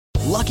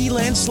Lucky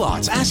Land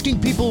Slots,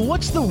 asking people,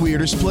 what's the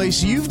weirdest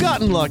place you've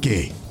gotten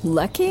lucky?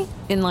 Lucky?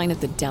 In line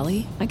at the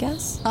deli, I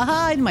guess?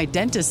 Aha, in my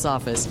dentist's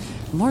office.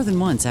 More than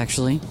once,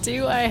 actually.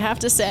 Do I have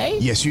to say?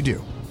 Yes, you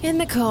do. In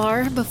the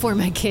car before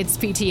my kids'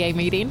 PTA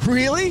meeting.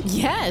 Really?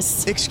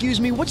 Yes. Excuse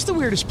me, what's the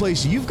weirdest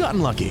place you've gotten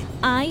lucky?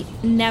 I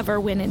never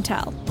win and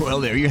tell. Well,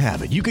 there you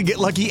have it. You can get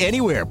lucky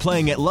anywhere,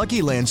 playing at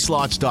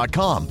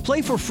LuckyLandSlots.com.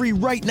 Play for free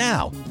right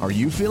now. Are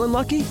you feeling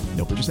lucky?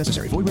 No purchase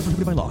necessary. Void where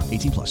prohibited by law.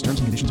 18 plus. Terms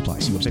and conditions apply.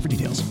 See website for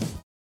details.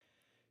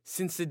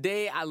 Since the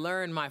day I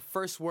learned my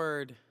first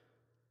word,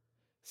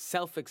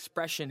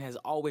 self-expression has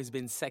always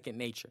been second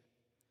nature.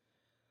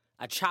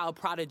 A child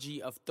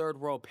prodigy of third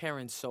world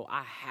parents, so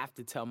I have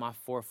to tell my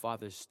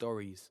forefathers'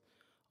 stories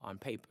on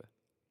paper.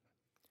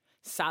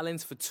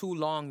 Silence for too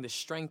long, the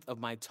strength of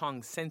my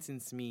tongue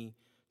sentenced me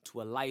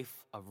to a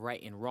life of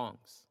righting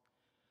wrongs.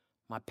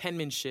 My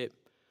penmanship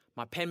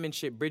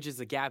bridges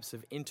the gaps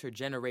of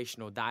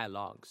intergenerational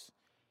dialogues,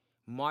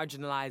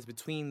 marginalized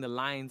between the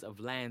lines of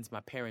lands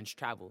my parents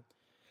traveled,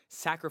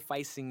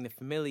 sacrificing the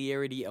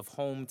familiarity of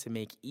home to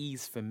make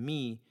ease for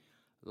me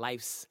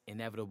life's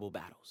inevitable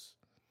battles.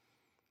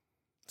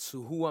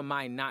 So who am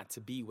I not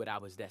to be what I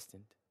was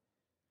destined?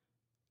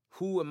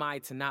 Who am I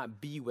to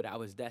not be what I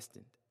was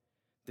destined?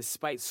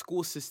 Despite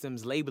school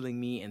systems labeling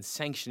me and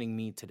sanctioning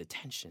me to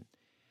detention,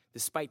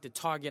 despite the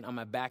target on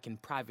my back and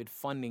private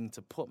funding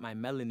to put my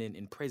melanin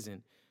in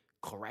prison,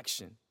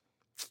 correction,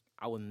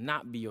 I will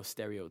not be your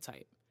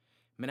stereotype.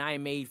 Man, I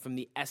am made from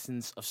the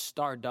essence of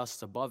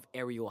stardust above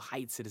aerial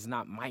heights. It is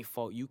not my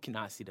fault you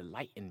cannot see the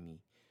light in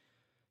me.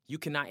 You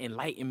cannot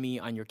enlighten me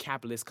on your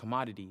capitalist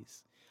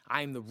commodities.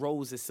 I am the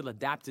rose that still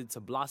adapted to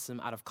blossom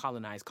out of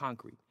colonized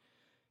concrete,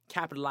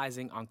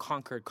 capitalizing on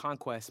conquered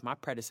conquest my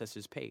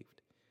predecessors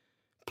paved,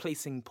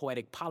 placing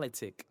poetic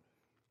politic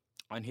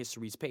on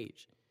history's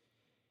page.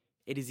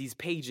 It is these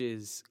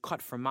pages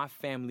cut from my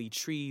family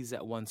trees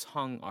that once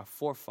hung our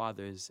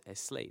forefathers as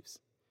slaves.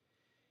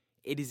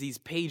 It is these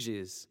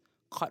pages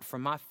cut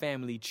from my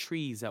family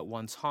trees that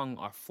once hung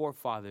our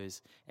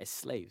forefathers as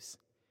slaves.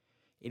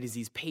 It is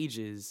these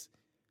pages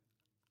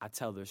I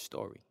tell their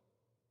story.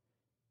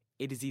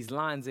 It is these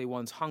lines they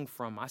once hung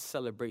from, I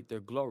celebrate their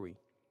glory,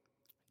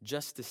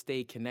 just to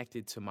stay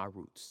connected to my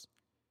roots.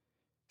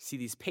 See,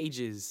 these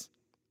pages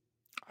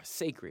are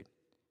sacred.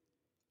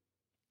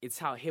 It's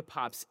how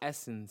hip-hop's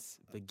essence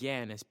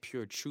began as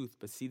pure truth.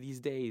 But see, these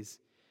days,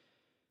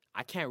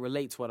 I can't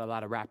relate to what a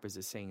lot of rappers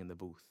are saying in the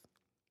booth.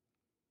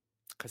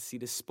 Because see,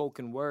 the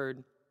spoken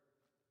word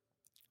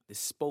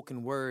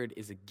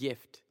is a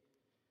gift.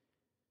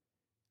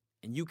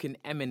 And you can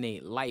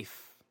emanate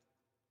life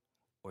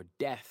or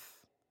death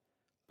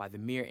by the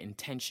mere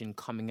intention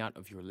coming out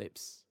of your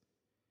lips.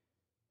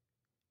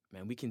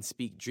 Man, we can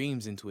speak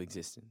dreams into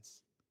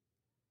existence,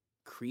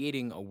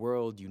 creating a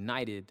world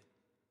united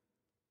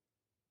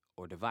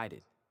or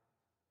divided.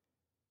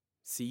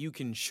 See, you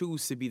can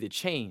choose to be the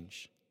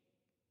change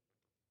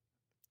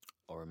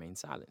or remain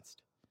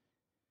silenced.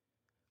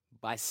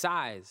 By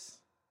size,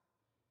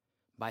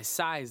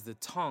 the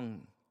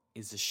tongue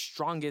is the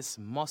strongest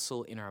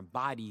muscle in our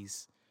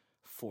bodies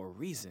for a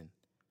reason.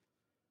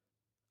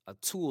 A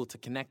tool to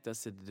connect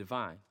us to the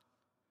divine.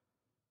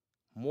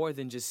 More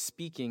than just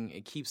speaking,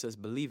 it keeps us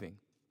believing.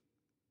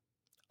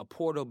 A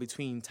portal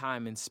between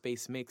time and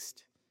space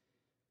mixed.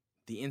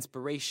 The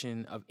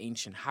inspiration of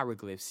ancient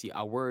hieroglyphs. See,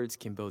 our words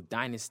can build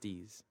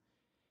dynasties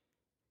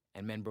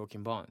and mend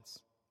broken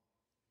bonds.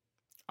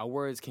 Our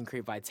words can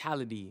create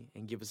vitality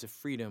and give us a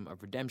freedom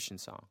of redemption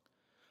song.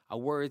 Our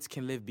words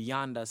can live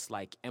beyond us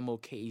like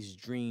MLK's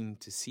dream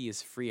to see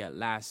us free at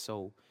last.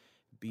 So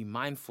be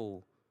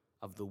mindful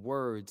of the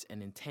words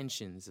and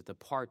intentions that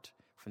depart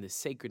from the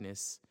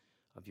sacredness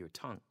of your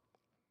tongue.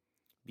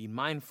 Be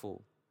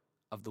mindful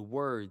of the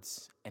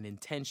words and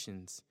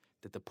intentions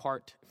that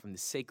depart from the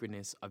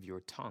sacredness of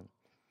your tongue.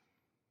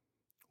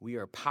 We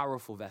are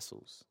powerful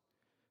vessels.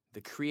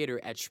 The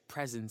Creator etched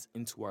presence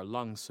into our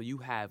lungs, so you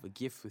have a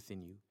gift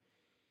within you.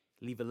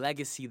 Leave a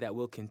legacy that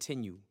will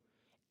continue.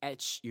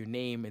 Etch your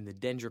name in the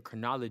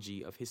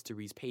dendrochronology of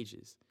history's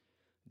pages.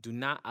 Do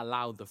not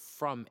allow the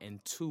from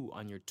and to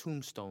on your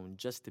tombstone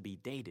just to be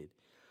dated.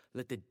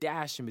 Let the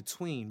dash in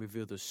between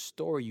reveal the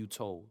story you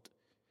told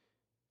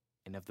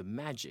and of the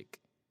magic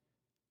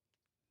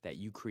that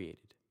you created.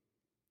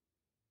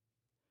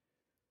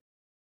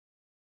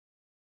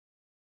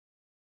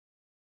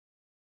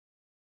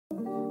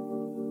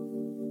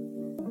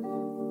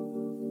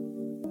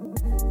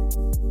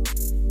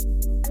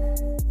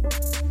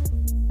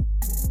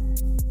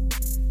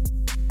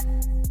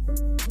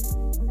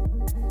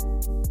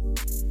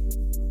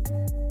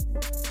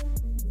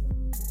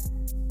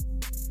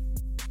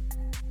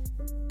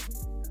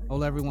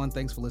 Hello, everyone.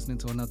 Thanks for listening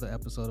to another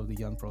episode of the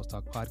Young Pros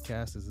Talk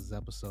podcast. This is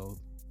episode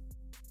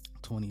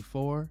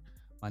 24.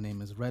 My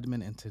name is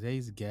Redmond, and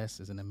today's guest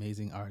is an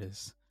amazing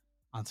artist,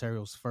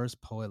 Ontario's first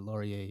Poet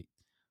Laureate,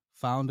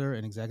 founder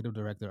and executive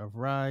director of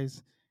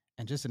Rise,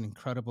 and just an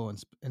incredible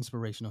and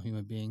inspirational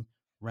human being,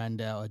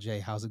 Randell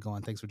Adjei. How's it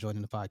going? Thanks for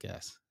joining the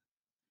podcast.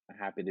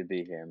 Happy to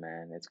be here,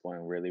 man. It's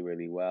going really,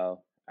 really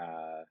well.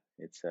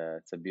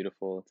 it's a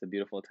beautiful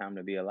time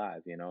to be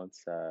alive.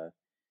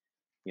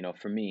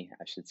 For me,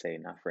 I should say,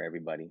 not for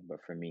everybody,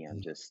 but for me, I'm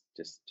Mhm.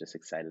 just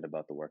excited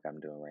about the work I'm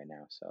doing right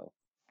now. So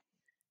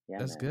yeah,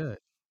 That's man. good.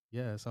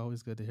 Yeah, it's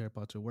always good to hear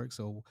about your work.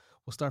 So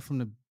we'll start from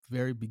the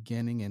very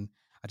beginning, and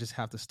I just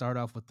have to start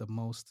off with the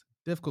most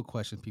difficult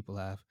question people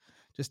have.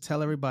 Just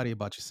tell everybody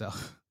about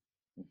yourself.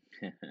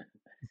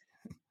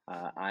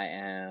 I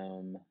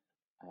am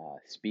a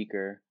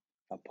speaker,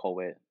 a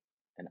poet,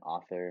 an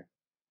author,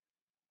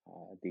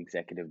 the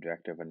executive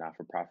director of a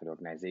not-for-profit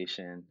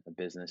organization, a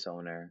business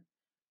owner.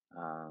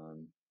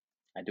 Um,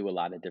 I do a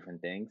lot of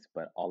different things,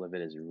 but all of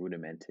it is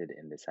rudimented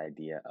in this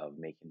idea of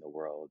making the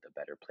world a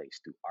better place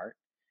through art.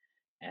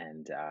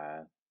 And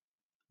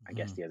I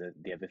guess Mhm.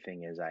 the other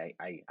thing is I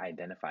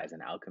identify as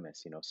an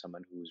alchemist,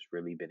 someone who's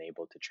really been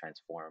able to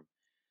transform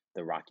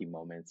the rocky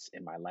moments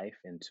in my life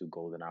into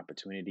golden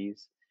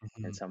opportunities,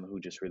 and Mhm. someone who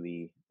just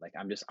really, like,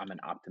 I'm an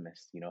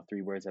optimist.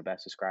 Three words that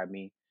best describe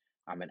me: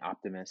 I'm an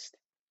optimist,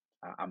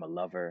 I'm a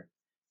lover,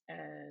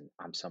 and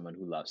I'm someone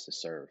who loves to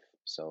serve.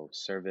 So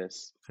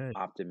service, Okay.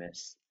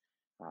 optimist,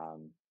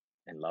 um,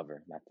 and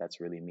lover. That's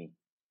really me.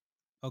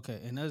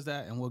 Okay. And does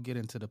that, and we'll get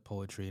into the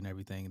poetry and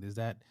everything. Does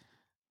that,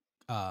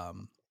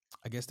 um,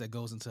 I guess that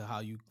goes into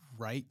how you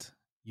write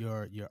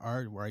your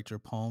art, write your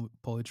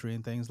poetry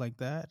and things like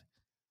that.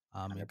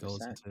 It goes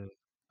 100%. into,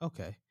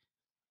 okay.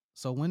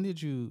 So when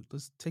did you,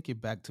 let's take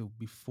it back to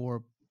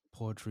before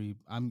poetry.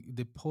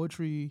 Did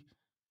poetry,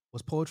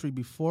 was poetry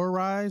before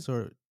Rise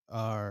or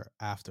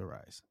after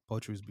Rise?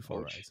 Poetry was before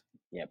Poetry, Rise.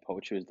 yeah,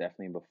 poetry was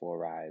definitely before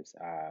Rise.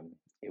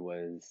 It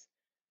was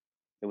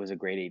it was a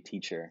grade eight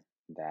teacher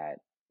that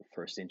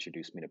first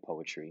introduced me to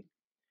poetry.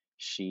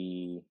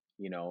 She,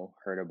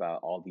 heard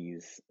about all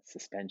these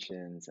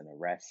suspensions and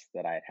arrests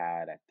that I'd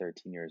had at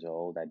 13 years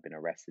old. I'd been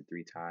arrested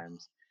three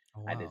times.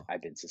 Oh wow.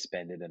 I'd been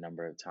suspended a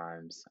number of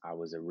times. I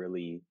was a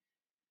really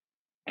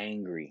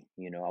angry,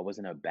 I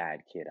wasn't a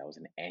bad kid. I was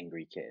an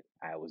angry kid.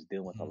 I was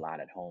dealing with a Mhm. lot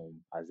at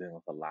home. I was dealing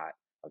with a lot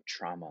of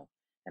trauma,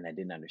 and I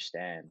didn't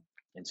understand.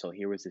 And so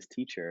here was this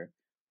teacher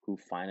who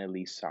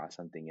finally saw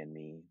something in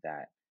me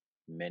that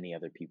many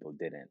other people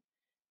didn't.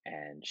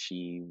 And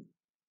she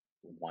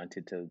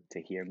wanted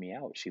to hear me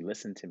out. She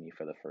listened to me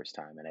for the first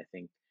time, and I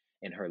think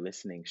in her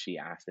listening, she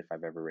asked if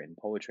I've ever written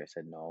poetry. I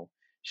said no.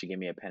 She gave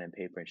me a pen and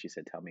paper and she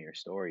said, "Tell me your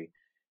story."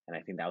 And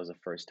I think that was the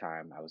first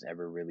time I was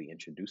ever really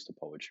introduced to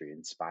poetry. It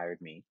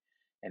inspired me,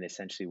 and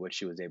essentially what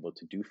she was able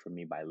to do for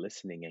me by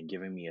listening and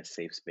giving me a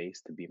safe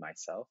space to be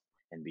myself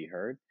and be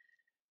heard.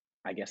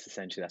 I guess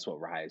essentially that's what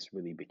Rise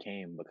really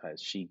became,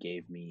 because she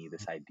gave me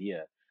this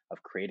idea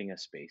of creating a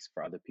space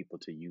for other people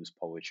to use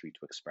poetry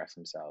to express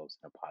themselves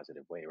in a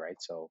positive way, right?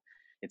 So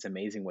it's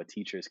amazing what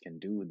teachers can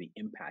do, the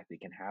impact they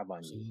can have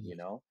on you, Absolutely.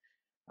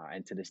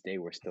 and to this day,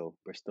 we're still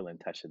in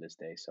touch to this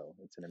day. So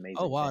it's an Oh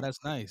amazing wow, thing.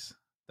 that's nice.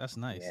 That's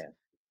nice. Yeah,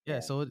 Yeah, yeah,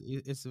 so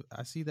it's,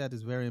 I see that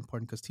as very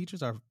important because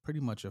teachers are pretty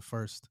much your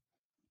first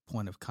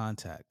point of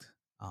contact,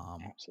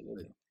 with,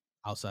 absolutely.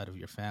 outside of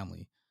your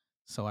family.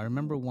 So I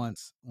remember Hmm.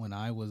 once when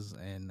I was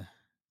in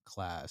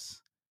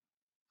class,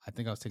 I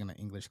think I was taking an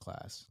English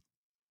class,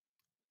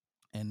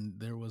 and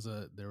there was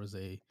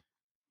a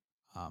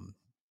um,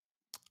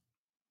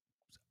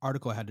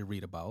 article I had to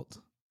read about,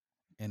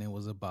 and it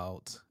was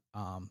about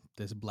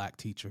this black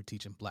teacher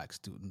teaching black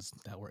students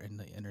that were in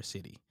the inner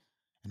city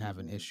and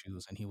having Hmm.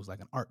 issues, and he was like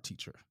an art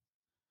teacher.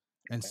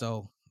 And Okay.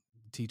 so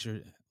the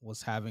teacher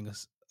was having a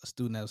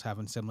student that was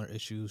having similar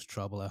issues,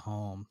 trouble at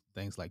home,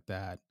 things like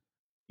that,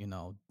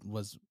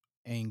 was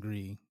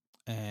angry.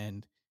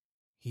 And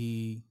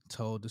he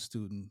told the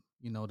student,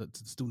 that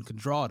the student could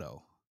draw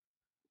though.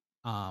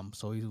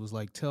 So he was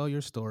like, tell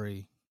your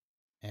story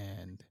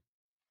and,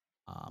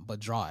 but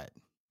draw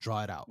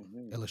it out,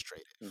 Hmm.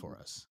 illustrate it Hmm. for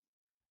us.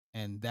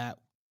 And that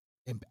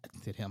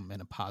impacted him in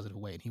a positive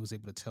way. And he was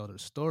able to tell the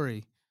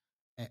story.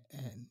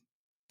 And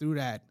through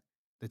that,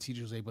 the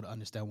teacher was able to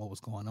understand what was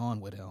going on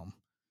with him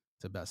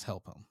to best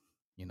help him.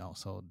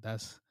 So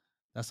that's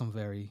some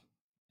very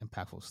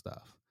impactful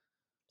stuff.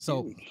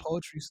 So Huge.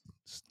 poetry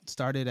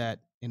started at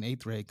in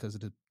eighth grade because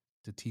of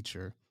the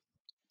teacher.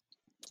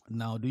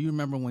 Now, do you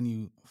remember when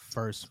you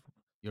first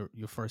your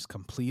first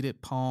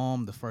completed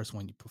poem, the first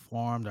one you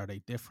performed? Are they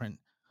different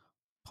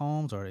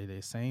poems? Or are they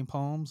the same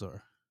poems?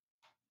 Or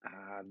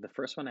The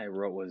first one I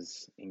wrote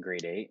was in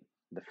grade eight.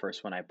 The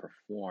first one I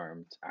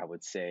performed, I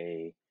would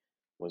say,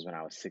 was when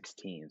I was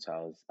 16. So I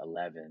was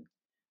 11.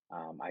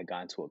 I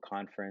got into a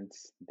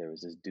conference. There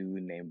was this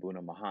dude named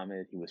Buna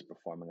Muhammad. He was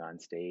performing on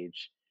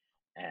stage.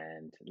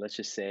 And let's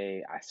just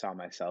say I saw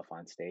myself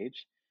on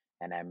stage.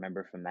 And I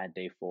remember from that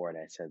day forward,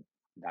 I said,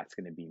 that's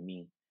going to be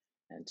me.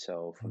 And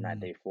so from that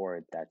mm, day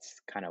forward,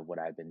 that's kind of what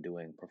I've been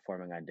doing,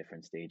 performing on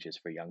different stages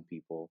for young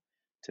people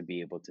to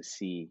be able to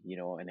see,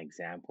 an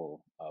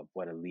example of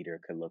what a leader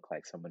could look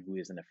like, someone who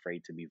isn't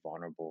afraid to be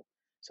vulnerable,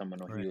 someone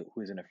right,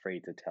 who isn't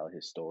afraid to tell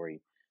his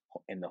story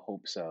in the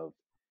hopes of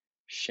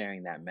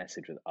sharing that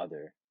message with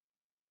other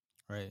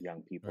right,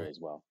 young people right. as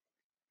well.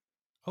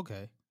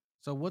 Okay.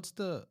 So what's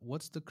the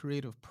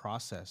creative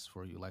process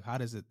for you? Like how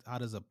does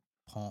a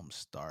poem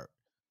start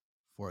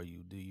for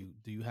you? Do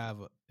you have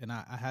and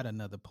I had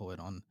another poet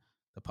on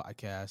the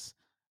podcast.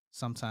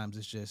 Sometimes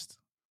it's just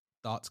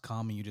thoughts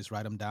come and you just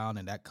write them down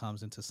and that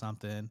comes into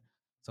something.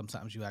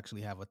 Sometimes you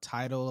actually have a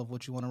title of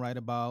what you want to write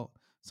about.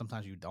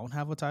 Sometimes you don't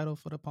have a title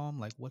for the poem.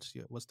 Like what's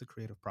the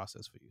creative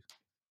process for you?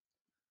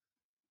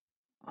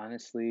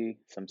 Honestly,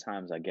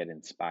 sometimes I get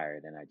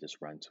inspired and I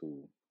just run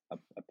to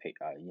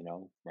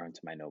run to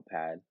my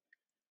notepad.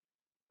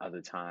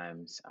 Other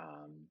times,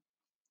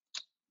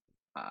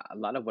 a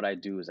lot of what I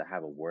do is I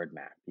have a word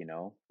map,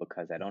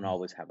 because I don't Mhm,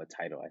 always have a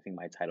title. I think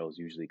my titles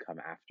usually come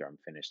after I'm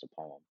finished a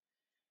poem.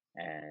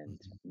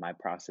 And mhm, my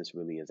process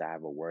really is I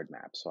have a word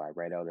map. So I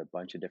write out a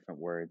bunch of different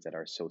words that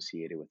are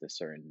associated with a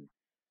certain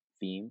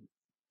theme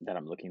that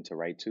I'm looking to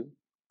write to.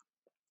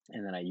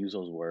 And then I use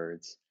those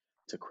words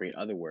to create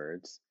other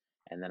words.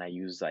 And then I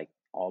use like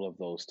all of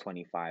those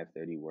 25,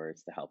 30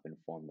 words to help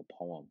inform the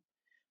poem.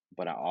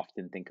 But I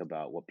often think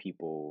about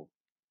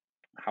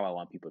how I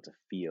want people to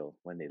feel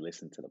when they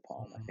listen to the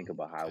poem. I think mhm.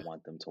 about how I Okay.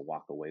 want them to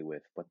walk away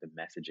with what the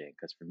messaging,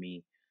 because for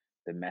me,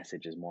 the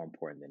message is more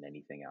important than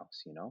anything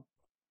else.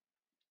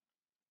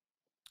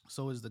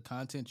 So is the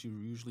content you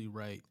usually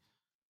write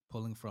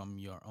pulling from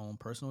your own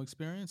personal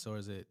experience, or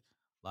is it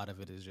a lot of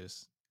it is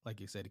just like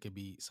you said, it could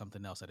be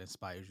something else that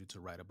inspires you to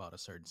write about a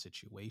certain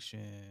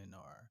situation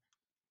or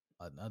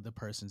another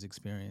person's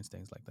experience,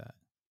 things like that?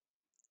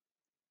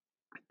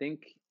 I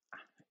think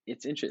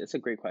it's interesting. It's a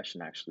great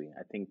question, actually.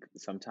 I think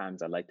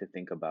sometimes I like to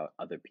think about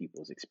other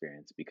people's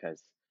experience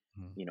because,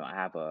 Mm. I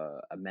have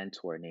a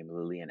mentor named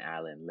Lillian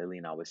Allen.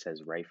 Lillian always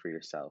says, write for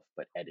yourself,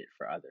 but edit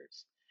for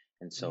others.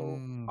 And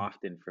so Mm.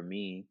 often for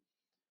me,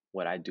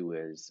 what I do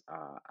is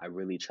I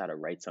really try to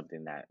write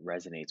something that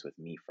resonates with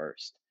me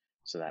first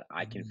so that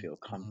I can Mhm, feel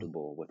mhm,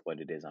 comfortable with what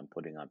it is I'm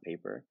putting on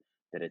paper,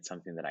 that it's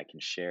something that I can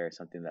share,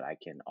 something that I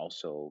can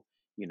also,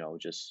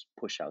 just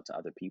push out to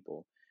other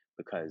people.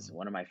 Because mhm,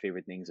 one of my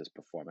favorite things is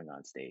performing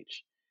on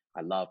stage.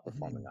 I love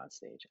performing mhm. on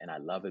stage and I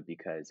love it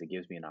because it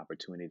gives me an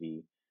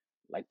opportunity.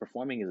 Like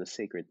performing is a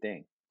sacred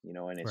thing,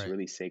 and it's Right,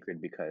 really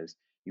sacred because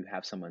you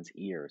have someone's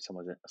ear,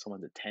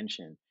 someone's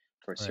attention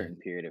for a right. certain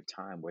period of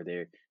time where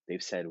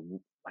they've said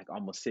like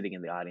almost sitting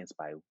in the audience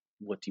by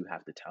what do you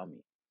have to tell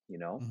me, you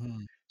know?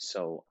 Mhm,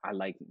 So I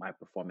like my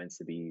performance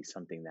to be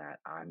something that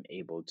I'm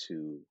able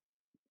to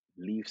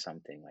leave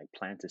something, like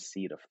plant a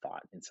seed of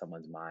thought in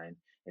someone's mind,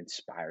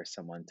 inspire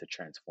someone to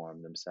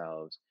transform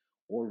themselves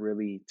or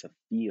really to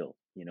feel,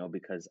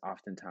 because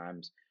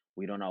oftentimes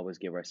we don't always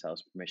give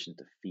ourselves permission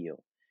to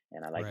feel.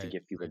 And I like to right,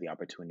 give people right. the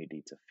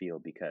opportunity to feel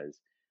because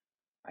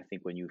I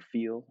think when you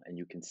feel and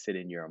you can sit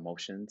in your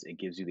emotions, it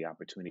gives you the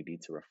opportunity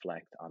to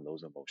reflect on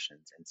those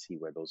emotions and see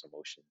where those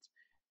emotions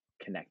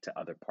connect to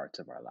other parts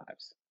of our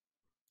lives.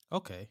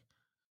 Okay.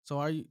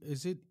 So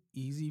is it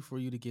easy for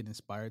you to get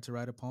inspired to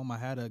write a poem? I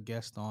had a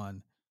guest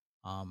on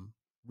um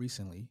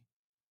recently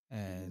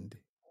Hmm. and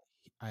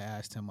I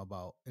asked him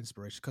about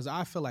inspiration because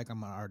I feel like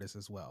I'm an artist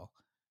as well.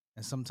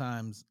 And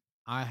sometimes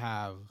I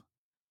have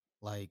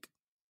like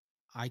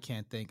I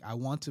can't think. I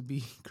want to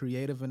be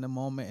creative in the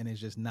moment and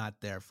it's just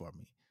not there for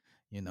me,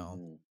 you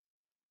know. Hmm.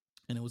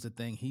 And it was a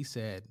thing he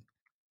said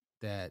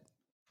that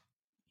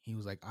he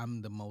was like,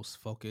 I'm the most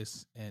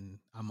focused and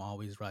I'm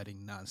always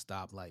writing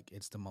nonstop. Like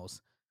it's the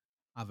most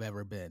I've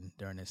ever been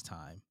during this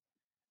time.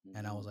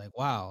 And I Hmm. was like,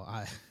 wow,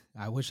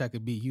 I wish I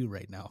could be you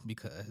right now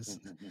because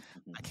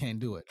I can't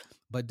do it.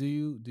 But do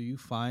you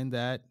find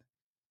that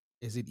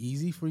is it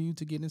easy for you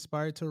to get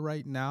inspired to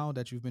write now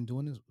that you've been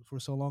doing this for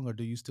so long, or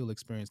do you still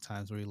experience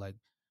times where you're like,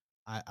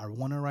 I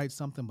want to write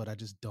something, but I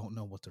just don't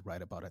know what to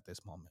write about at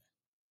this moment?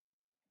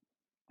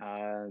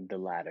 The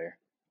latter.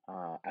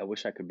 I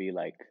wish I could be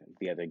like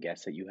the other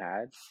guests that you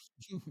had,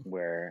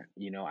 where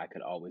I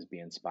could always be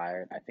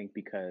inspired. I think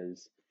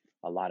because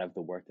a lot of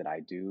the work that I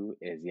do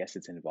is, yes,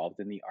 it's involved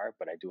in the art,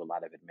 but I do a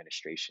lot of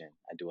administration.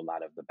 I do a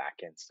lot of the back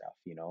end stuff.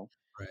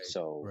 Right,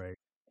 So right.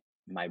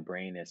 my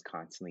brain is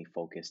constantly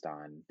focused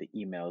on the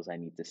emails I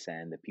need to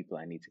send, the people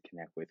I need to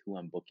connect with, who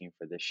I'm booking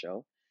for this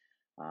show.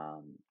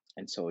 Um,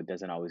 and so it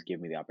doesn't always give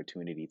me the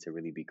opportunity to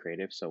really be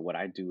creative. So what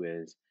I do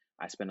is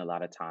I spend a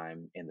lot of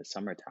time in the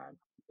summertime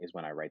is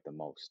when I write the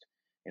most.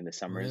 In the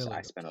summers,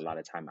 I Really? spend a lot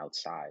of time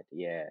outside.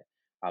 Yeah,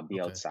 I'll be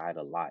Okay. outside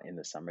a lot in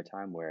the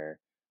summertime where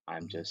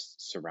I'm Hmm.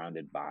 just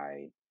surrounded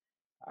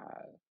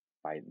uh,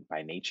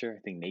 by nature.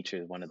 I think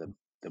nature is one of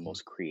the Hmm.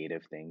 most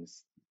creative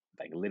things.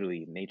 Like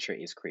literally, nature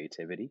is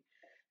creativity,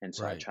 and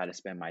so I Right. try to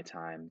spend my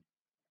time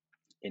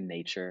in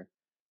nature,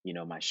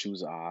 my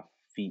shoes off,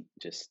 feet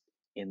just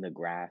in the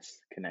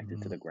grass,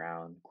 connected to Hmm. the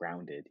ground,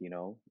 grounded.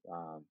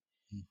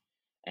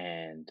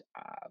 And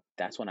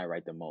that's when I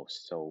write the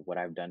most. So, what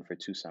I've done for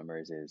 2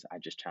 summers is I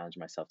just challenge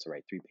myself to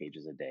write 3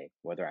 pages a day.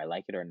 Whether I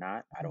like it or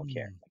not, I don't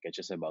care. Hmm. Like, it's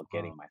just about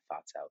Wow. getting my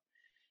thoughts out.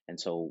 And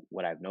so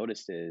what I've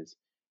noticed is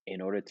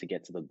in order to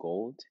get to the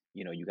gold,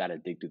 you got to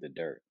dig through the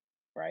dirt,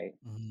 right?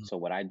 Hmm. So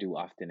what I do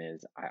often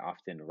is I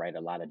often write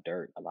a lot of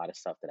dirt, a lot of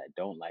stuff that I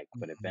don't like,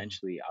 but Hmm.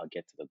 eventually I'll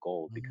get to the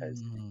gold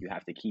because Hmm. you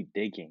have to keep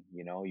digging,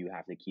 you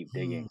have to keep Hmm.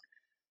 digging.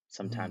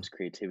 Mm-hmm. sometimes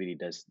creativity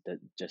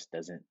just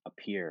doesn't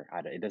appear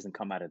out of, it doesn't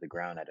come out of the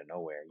ground out of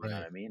nowhere. You know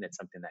what Right. I mean? It's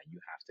something that you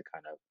have to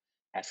kind of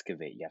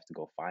excavate. You have to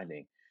go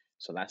finding.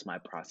 So that's my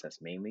process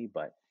mainly.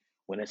 But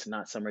when it's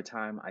not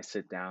summertime, I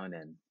sit down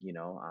and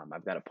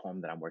I've got a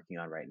poem that I'm working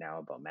on right now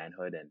about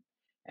manhood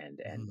and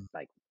Mm-hmm.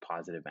 like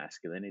positive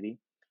masculinity.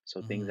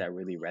 So things Mm-hmm. that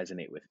really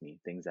resonate with me,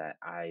 things that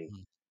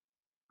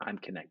I'm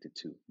connected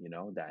to,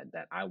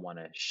 that I want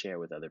to share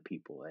with other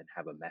people and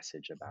have a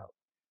message about.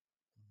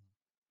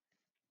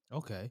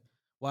 Okay.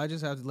 Well, I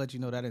just have to let you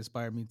know that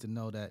inspired me to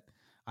know that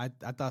I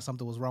thought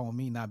something was wrong with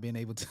me not being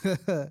able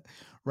to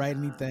write Nah.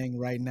 anything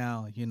right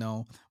now, you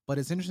know. But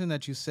it's interesting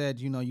that you said,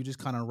 you know, you just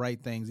kind of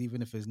write things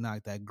even if it's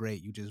not that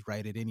great, you just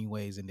write it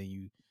anyways and then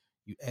you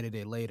edit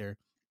it later.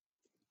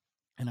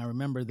 And I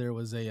remember there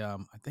was a I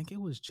think it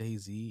was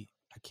Jay-Z,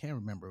 I can't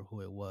remember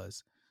who it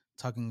was,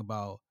 talking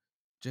about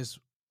just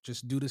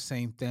just do the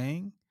same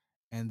thing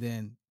and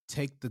then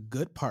take the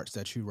good parts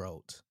that you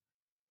wrote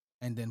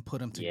and then put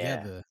them Yeah,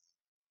 together,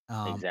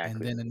 and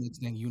exactly. then the next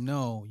thing you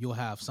know, you'll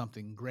have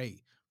something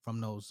great from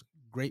those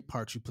great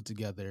parts you put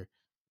together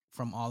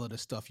from all of the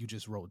stuff you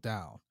just wrote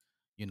down.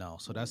 You know,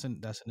 so Mm. that's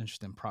an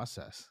interesting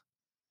process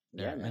Yeah,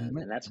 there. And man.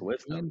 And that's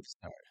man, wisdom.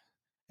 start.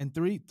 And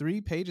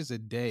three pages a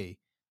day.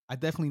 I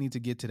definitely need to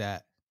get to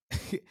that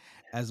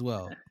as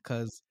well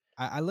because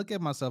I look at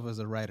myself as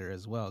a writer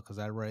as well because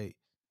I write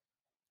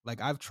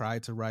like I've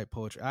tried to write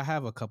poetry. I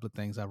have a couple of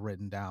things I've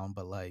written down,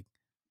 but like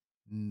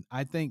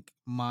I think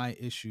my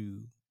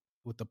issue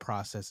with the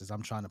process is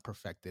I'm trying to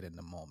perfect it in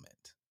the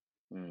moment.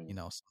 You Mm,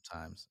 know,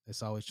 sometimes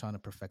it's always trying to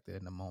perfect it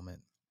in the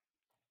moment.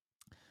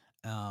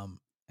 Um,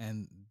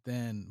 and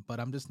then, but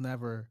I'm just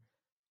never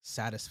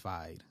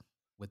satisfied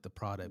with the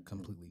product mhm.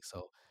 completely.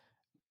 So,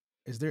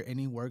 is there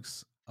any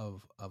works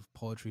of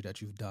poetry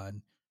that you've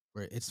done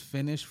where it's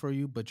finished for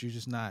you, but you're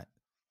just not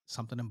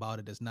something about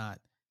it is not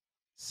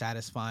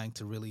satisfying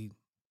to really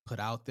put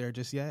out there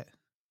just yet?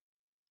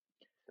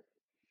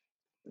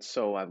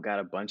 So I've got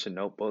a bunch of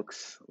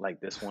notebooks like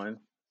this one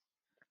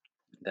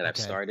that I've Okay.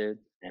 started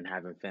and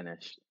haven't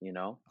finished.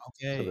 So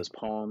Okay. there's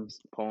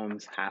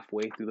poems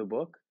halfway through the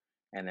book,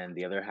 and then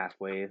the other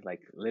halfway,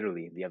 like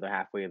literally the other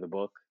halfway of the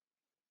book,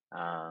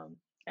 um,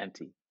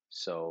 empty.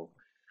 So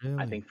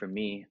I Really? think for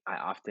me, I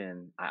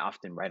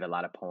often write a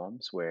lot of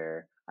poems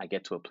where I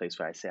get to a place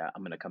where I say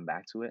I'm gonna come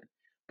back to it,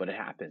 but it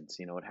happens,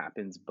 it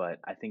happens. But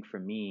I think for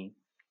me,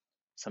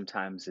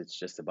 sometimes it's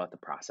just about the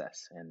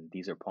process, and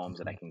these are poems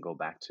that I Mhm, can go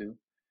back to.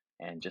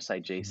 And just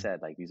like Jay mhm.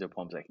 said, like these are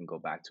poems I can go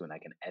back to and I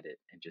can edit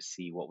and just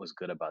see what was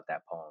good about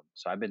that poem.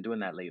 So I've been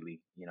doing that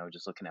lately,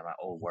 just looking at my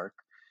old work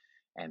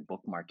and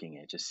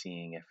bookmarking it, just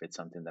seeing if it's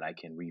something that I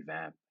can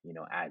revamp,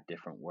 add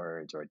different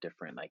words or a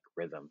different like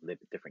rhythm,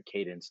 different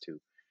cadence to.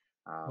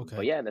 But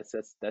Okay. yeah, that's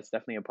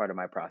definitely a part of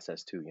my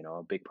process too.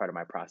 A big part of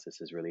my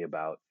process is really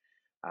about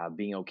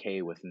being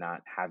okay with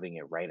not having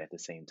it right at the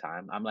same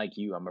time. I'm like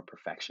you, I'm a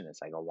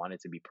perfectionist. Like I want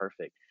it to be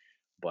perfect,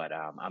 but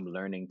I'm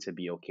learning to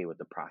be okay with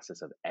the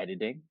process of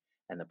editing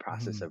and the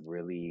process Mhm. of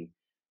really,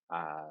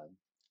 uh,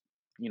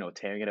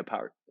 tearing it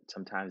apart.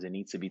 Sometimes it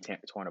needs to be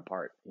torn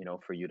apart,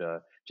 for you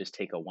to just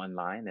take a one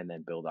line and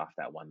then build off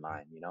that one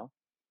line.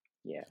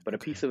 Yeah, but a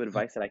piece Okay. of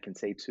advice that I can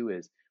say too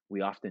is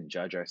we often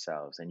judge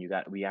ourselves, and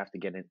we have to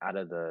get out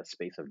of the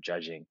space of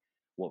judging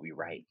what we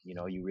write. You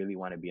really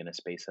want to be in a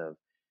space of.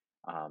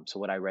 So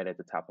what I read at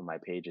the top of my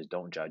page is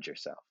don't judge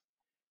yourself,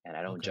 and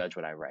I don't Okay. judge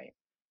what I write.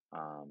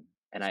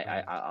 And That's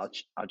very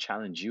I'll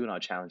challenge you, and I'll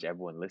challenge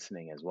everyone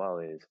listening as well.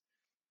 Is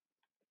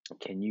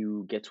can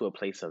you get to a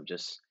place of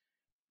just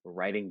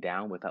writing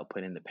down without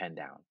putting the pen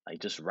down?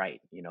 Like just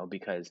write,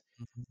 because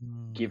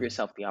give mm,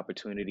 yourself the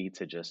opportunity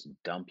to just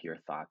dump your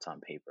thoughts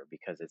on paper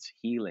because it's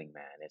healing,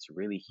 man. It's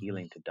really mhm,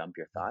 healing to dump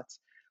your mhm. thoughts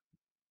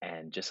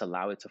and just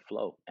allow it to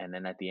flow. And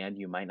then at the end,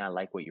 you might not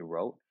like what you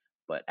wrote,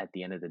 but at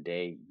the end of the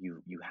day,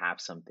 you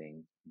have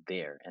something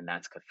there, and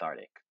that's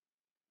cathartic.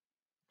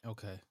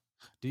 Okay.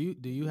 Do you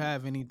Mhm.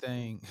 have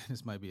anything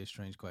this might be a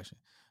strange question.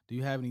 Do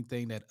you have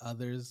anything that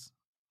others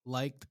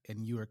liked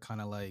and you were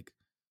kind of like,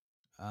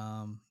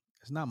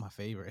 it's not my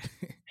favorite.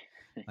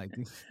 Like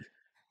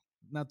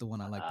not the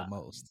one I like the Uh,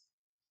 most.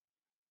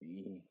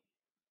 it's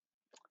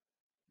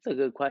a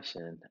good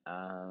question.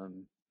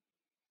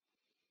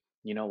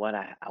 You know what?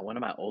 One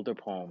of my older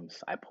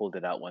poems, I pulled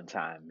it out one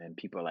time, and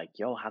people are like,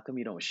 "Yo, how come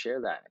you don't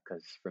share that?"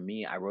 Because for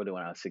me, I wrote it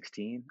when I was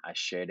 16. I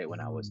shared it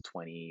when I was Mhm.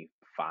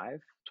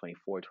 25,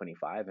 24,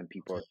 25, and Okay.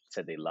 people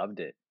said they loved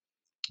it.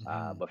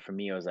 Mhm. But for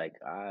me, it was like,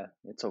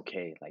 it's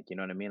okay. Like, you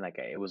know what I mean? Like,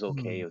 it was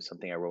okay. Mhm. It was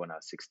something I wrote when I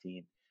was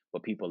 16,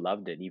 but people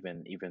loved it,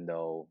 even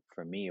though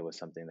for me, it was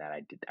something that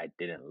I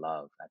didn't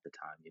love at the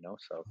time.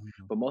 So,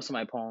 Mhm. but most of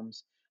my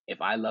poems,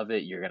 if I love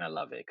it, you're gonna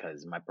love it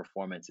because my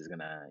performance is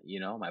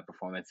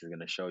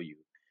gonna show you.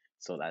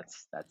 So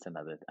that's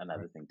Right.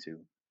 another thing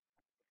too.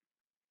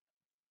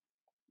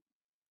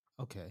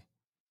 Okay.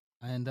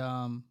 And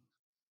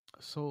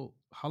so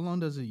how long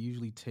does it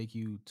usually take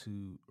you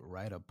to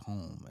write a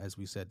poem? As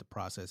we said, the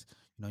process,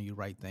 you know, you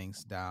write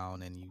things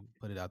down and you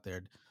put it out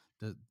there.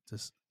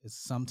 Is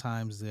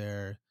sometimes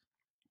there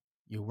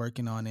you're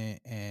working on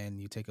it and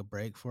you take a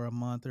break for a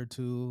month or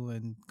two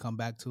and come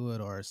back to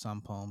it, or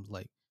some poems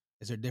like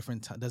is there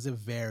different does it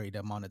vary the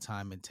amount of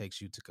time it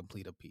takes you to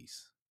complete a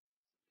piece?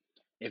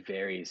 It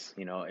varies,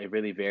 it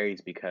really varies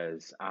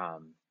because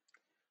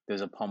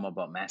there's a poem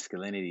about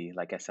masculinity,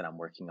 like I said, I'm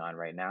working on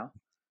right now.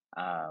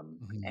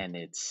 Hmm. And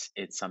it's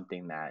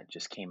something that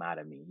just came out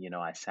of me.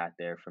 I sat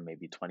there for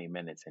maybe 20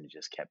 minutes and it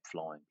just kept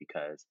flowing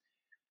because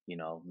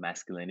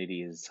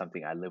masculinity is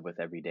something I live with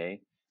every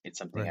day. It's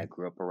something I Right,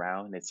 grew up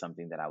around. It's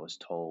something that I was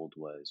told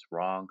was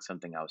wrong,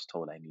 something I was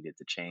told I needed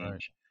to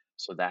right. change.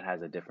 So that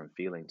has a different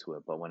feeling to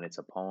it. But when it's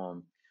a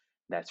poem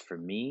that's for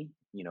me,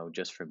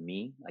 just for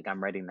me, like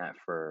I'm writing that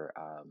for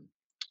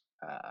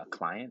a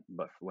client,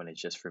 but when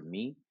it's just for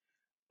me,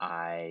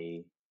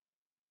 I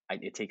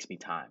it takes me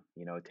time.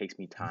 It takes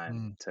me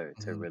time Hmm. to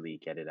Hmm. really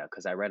get it out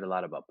because I read a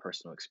lot about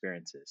personal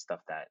experiences,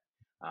 stuff that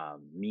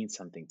means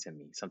something to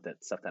me, something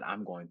stuff that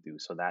I'm going through.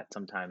 So that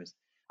sometimes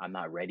I'm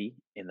not ready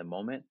in the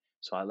moment.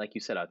 So like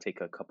you said, I'll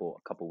take a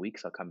couple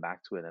weeks. I'll come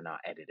back to it and I'll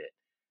edit it.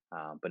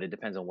 But it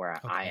depends on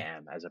where I Okay.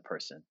 am as a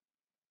person.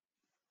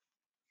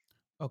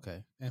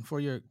 Okay. And for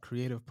your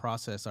creative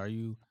process,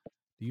 do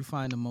you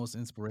find the most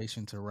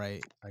inspiration to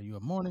write? Are you a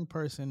morning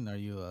person? Are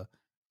you a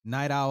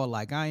night owl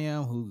like I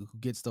am who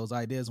gets those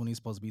ideas when he's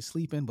supposed to be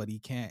sleeping, but he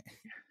can't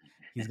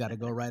he's got to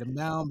go write them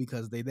down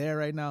because they there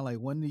right now? Like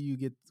when do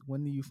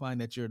you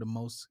find that you're the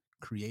most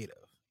creative?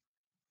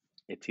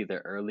 It's either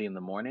early in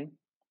the morning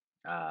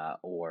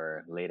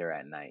or later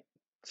at night.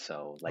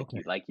 So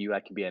Okay. I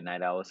can be a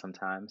night owl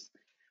sometimes,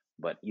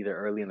 but either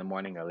early in the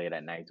morning or late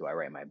at night do I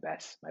write my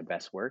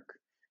best work.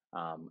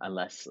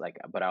 Unless like,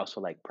 but I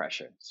also like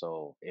pressure.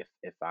 So if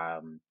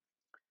I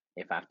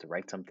have to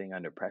write something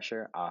under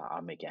pressure,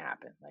 I'll make it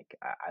happen. Like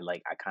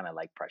I kind of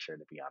like pressure,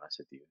 to be honest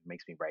with you. It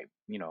makes me write.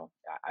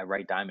 I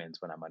write diamonds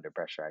when I'm under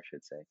pressure, I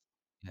should say.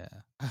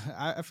 Yeah.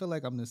 I feel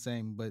like I'm the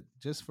same, but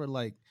just for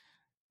like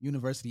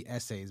university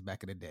essays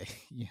back in the day,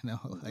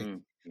 like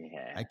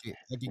Yeah,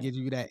 I could give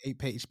you that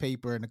 8-page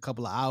paper in a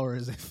couple of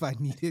hours if I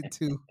needed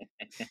to,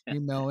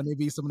 and it'd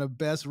be some of the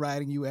best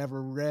writing you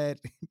ever read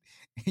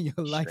in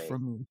your life straight,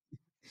 from me.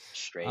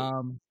 straight,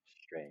 Um,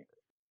 straight.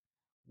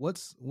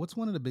 what's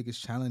one of the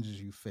biggest challenges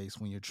you face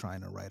when you're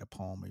trying to write a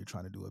poem or you're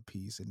trying to do a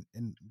piece?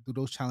 And do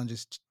those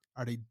challenges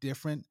are they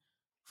different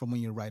from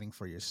when you're writing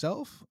for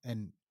yourself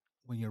and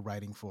when you're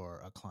writing for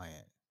a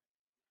client?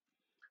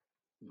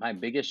 My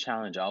biggest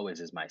challenge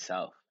always is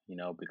myself.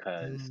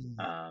 Because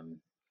Mm,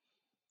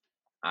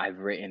 I've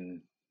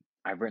written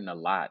I've written a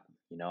lot.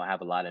 I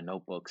have a lot of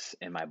notebooks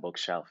in my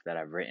bookshelf that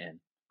I've written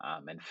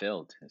and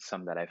filled.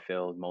 Some that I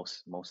filled,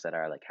 most that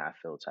are like half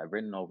filled. So I've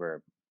written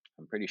over,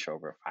 I'm pretty sure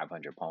over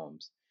 500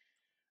 poems.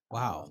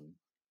 wow. Um,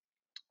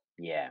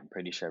 yeah, I'm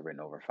pretty sure I've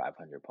written over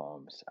 500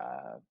 poems.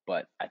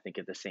 But I think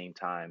at the same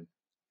time,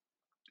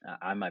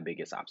 I'm my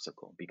biggest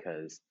obstacle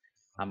because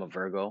I'm a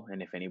Virgo,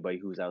 and if anybody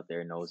who's out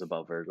there knows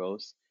about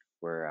Virgos,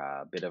 we're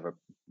a bit of a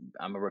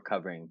I'm a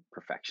recovering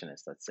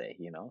perfectionist, let's say.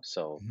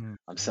 So Mhm,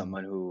 I'm mhm.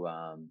 someone who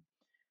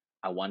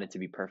I want it to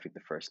be perfect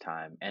the first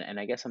time. And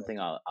I guess something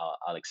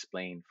I'll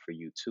explain for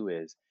you too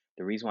is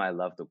the reason why I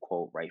love the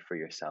quote "write for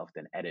yourself,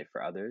 then edit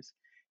for others"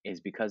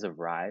 is because of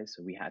Rise.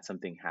 We had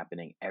something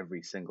happening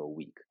every single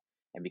week,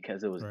 and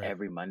because it was Right.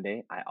 every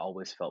Monday, I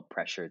always felt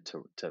pressure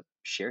to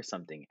share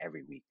something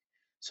every week.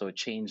 So it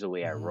changed the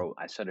way I Mhm. wrote.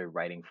 I started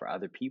writing for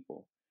other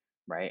people,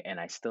 right? And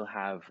I still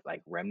have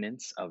like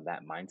remnants of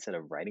that mindset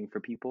of writing for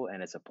people,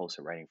 and as opposed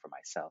to writing for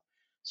myself.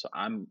 So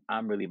I'm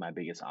really my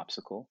biggest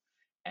obstacle,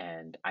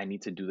 and I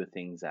need to do the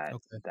things that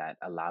Okay. that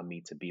allow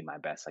me to be my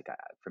best. Like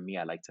for me,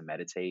 I like to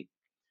meditate.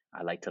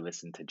 I like to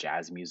listen to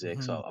jazz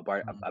music. So Mhm, a,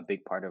 mhm, a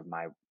big part of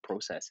my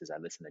process is I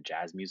listen to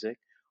jazz music,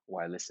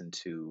 or I listen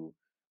to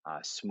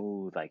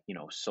smooth, like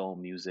soul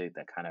music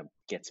that kind of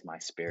gets my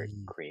spirit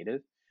mhm.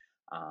 creative.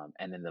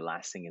 And then the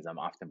last thing is I'm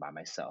often by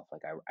myself.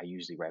 Like I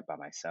usually write by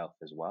myself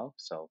as well.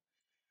 So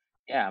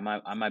yeah,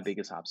 I'm my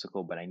biggest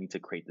obstacle, but I need to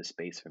create the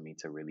space for me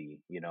to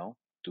really,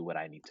 do what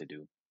I need to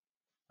do.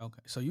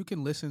 Okay. So you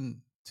can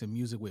listen to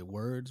music with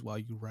words while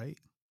you write?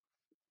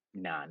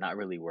 Nah, not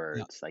really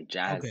No. words. Like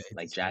Okay, jazz, it's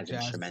like just like jazz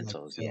jazz is like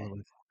instrumentals. Yeah,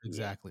 filler.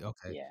 yeah, Exactly,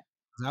 okay. yeah,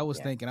 'Cause I was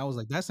yeah. thinking, I was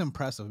like, "That's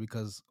impressive,"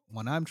 because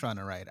when I'm trying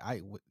to write,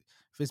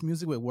 if it's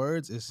music with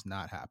words, it's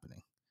not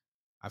happening.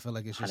 I feel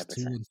like it's Hundred just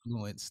too percent,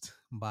 influenced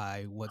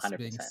by what's hundred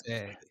being percent.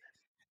 said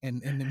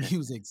in the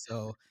music,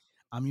 so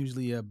I'm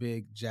usually a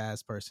big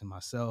jazz person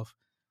myself.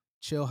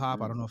 Chill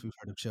hop, I Hmm. don't know if you've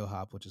heard of chill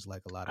hop, which is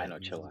like a lot I of know usually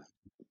Chilla.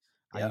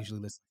 I Yep, usually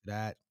listen to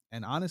that.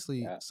 And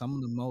honestly, yep. some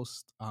of the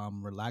most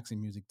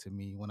relaxing music to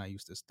me when I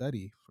used to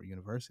study for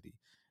university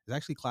is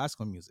actually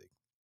classical music.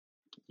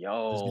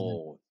 Just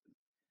Yo,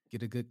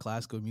 get a good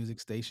classical music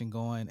station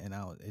going, and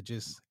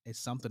it's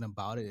something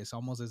about it. It's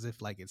almost as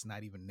if like it's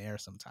not even there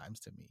sometimes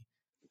to me,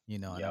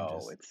 and I'm yo,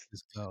 just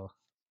go.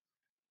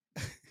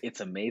 it's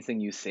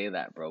amazing you say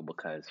that, bro,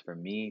 because for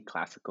me,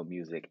 classical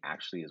music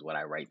actually is what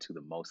I write to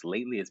the most.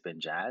 Lately, it's been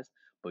jazz,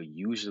 but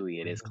usually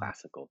it is Mhm.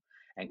 classical.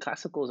 And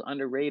classical is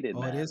underrated,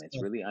 Oh, it man. is. It's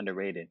really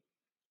underrated.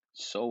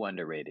 So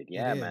underrated.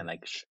 It Yeah, is. man.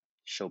 Like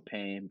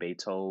Chopin,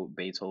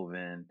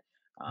 Beethoven.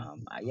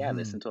 I Hmm.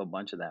 listened to a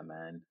bunch of that,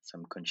 man.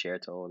 Some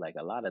concerto, like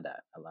a lot of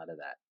that.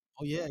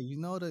 Oh yeah, you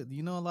know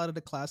a lot of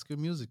the classical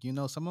music. You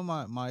know, some of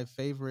my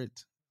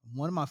favorite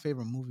one of my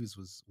favorite movies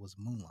was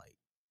Moonlight.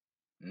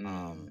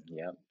 Um,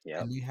 Yep,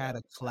 and yep, they had yep,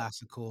 a yep,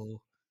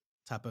 classical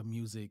type of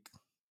music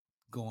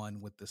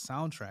going with the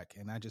soundtrack,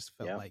 and I just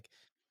felt yep. like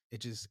it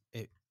just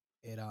it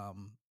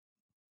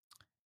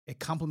it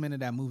complemented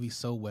that movie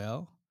so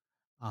well.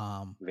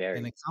 And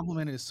Very. it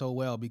complemented it so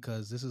well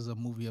because this is a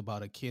movie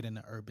about a kid in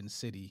an urban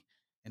city,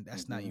 and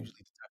that's not Hmm. usually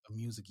the type of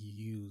music you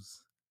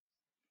use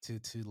to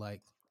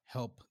like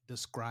help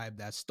describe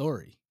that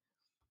story.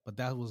 But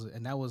that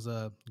was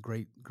a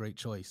great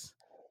choice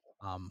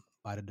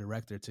by the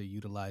director to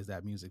utilize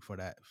that music for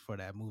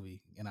that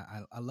movie. And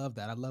I love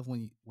that. I love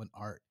when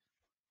art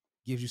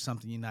gives you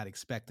something you're not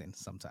expecting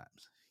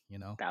sometimes, you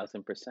know?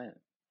 1000%,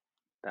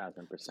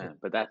 thousand So percent.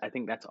 But that I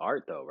think that's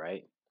art, though,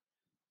 right?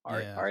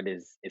 yeah, Art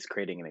is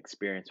creating an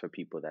experience for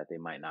people that they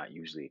might not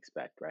usually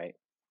expect, right?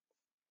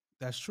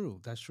 that's true.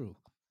 That's true.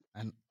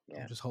 And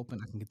I'm Yeah. just hoping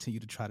I can continue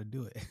to try to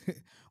do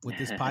it with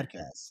this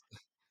podcast.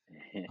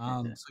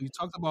 So you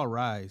talked about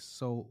Rise.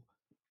 So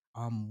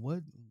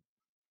what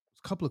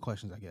a couple of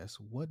questions, I guess.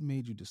 What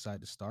made you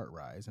decide to start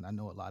Rise? And I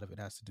know a lot of it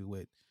has to do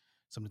with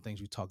some of the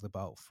things you talked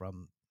about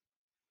from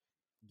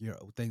your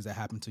things that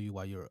happened to you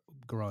while you're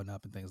growing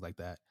up and things like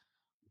that.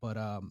 But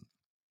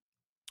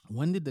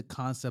when did the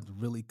concept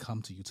really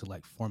come to you to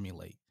like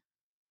formulate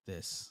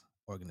this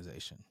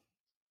organization?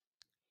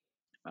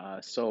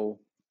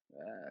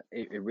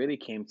 It really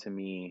came to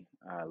me,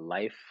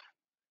 life,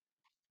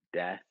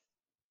 death,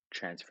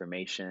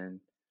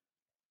 transformation,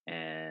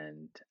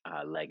 and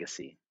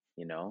legacy.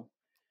 You know,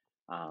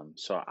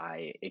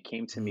 it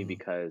came to me Mm,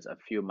 because a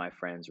few of my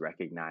friends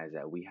recognized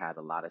that we had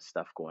a lot of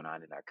stuff going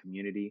on in our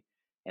community,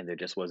 and there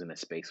just wasn't a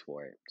space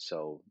for it.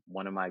 So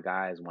one of my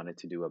guys wanted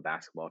to do a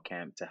basketball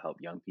camp to help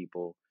young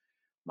people.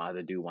 My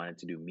other dude wanted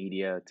to do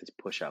media to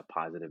push out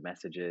positive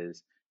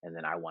messages, and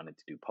then I wanted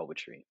to do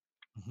poetry.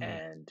 hmm.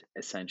 And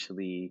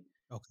essentially,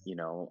 Okay. you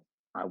know,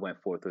 I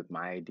went forth with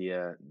my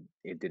idea.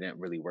 It didn't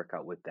really work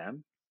out with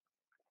them.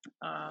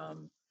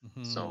 Um,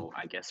 Hmm. so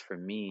I guess for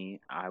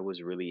me, I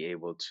was really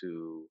able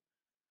to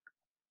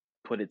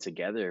put it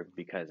together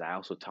because I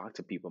also talked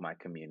to people in my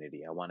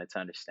community. I wanted to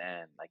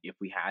understand, like, if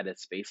we had a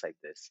space like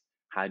this,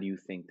 how do you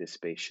think this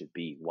space should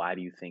be? Why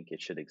do you think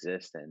it should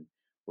exist? And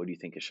what do you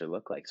think it should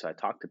look like? So I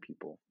talked to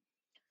people.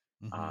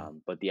 Hmm.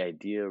 But the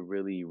idea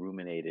really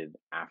ruminated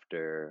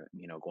after,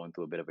 going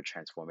through a bit of a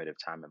transformative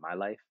time in my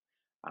life.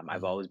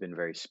 I've Hmm. always been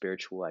very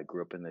spiritual. I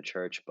grew up in the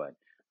church, but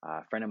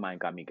a friend of mine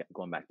got me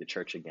going back to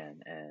church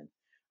again. And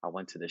I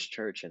went to this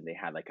church and they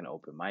had like an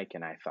open mic.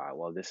 And I thought,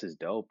 well, this is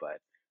dope, but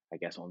I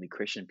guess only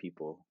Christian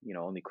people,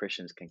 only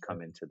Christians can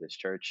come Right. into this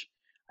church.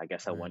 I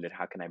guess I Right. wondered,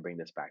 how can I bring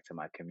this back to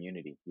my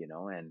community,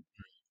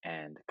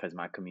 and because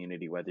my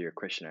community, whether you're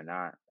Christian or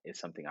not, is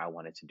something I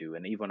wanted to do.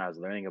 And even when I was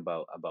learning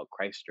about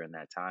Christ during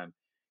that time,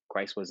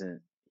 Christ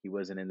wasn't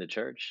in the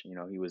church.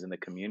 He was in the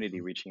community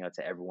Mhm. reaching out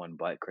to everyone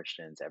but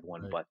Christians,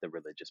 everyone Right. but the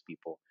religious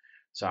people.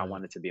 So I Right.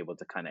 wanted to be able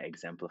to kind of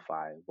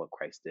exemplify what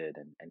Christ did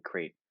and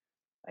create,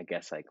 I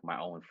guess, like my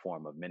own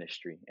form of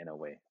ministry in a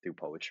way through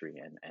poetry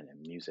and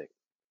in music.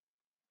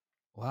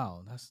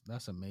 Wow,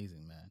 that's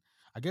amazing, man.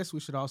 I guess we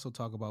should also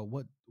talk about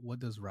what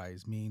does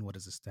Rise mean? What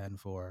does it stand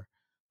for?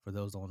 For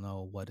those who don't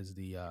know, what is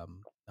the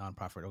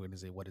nonprofit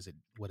organization? What does it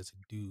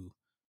do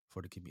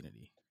for the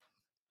community?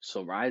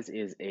 So Rise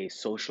is a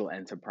social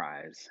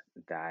enterprise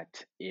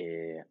that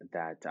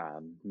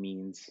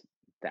means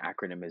the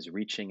acronym is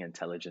Reaching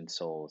Intelligent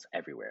Souls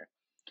Everywhere.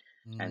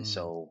 And Mm,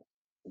 so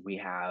we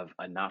have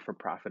a not for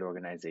profit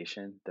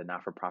organization. The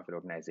not for profit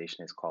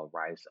organization is called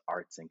Rise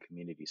Arts and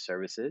Community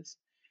Services.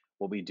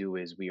 What we do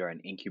is we are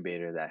an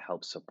incubator that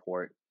helps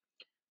support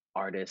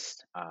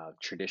artists.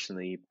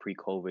 Traditionally, pre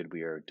COVID,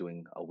 we are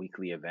doing a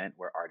weekly event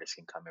where artists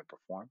can come and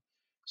perform.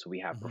 So we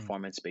have hmm.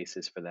 performance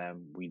spaces for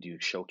them. We do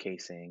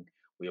showcasing.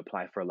 We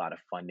apply for a lot of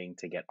funding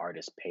to get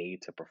artists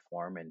paid to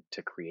perform and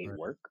to create Right.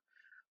 work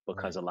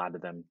because Right. a lot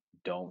of them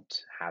don't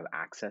have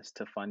access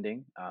to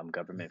funding,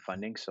 government Mhm.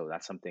 funding. So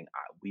that's something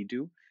we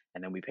do,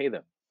 and then we pay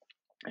them.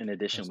 In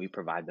addition, That's we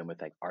provide them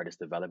with like artist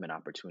development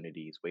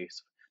opportunities,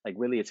 ways like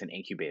really it's an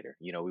incubator.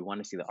 We want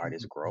to see the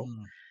artists mhm, grow.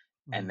 mhm,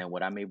 And mhm. then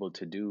what I'm able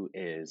to do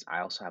is I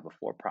also have a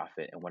for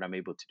profit. And what I'm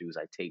able to do is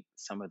I take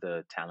some of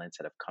the talents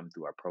that have come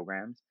through our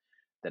programs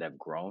that have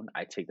grown,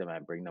 I take them and I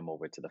bring them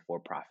over to the for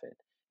profit.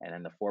 And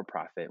in the for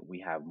profit,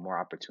 we have more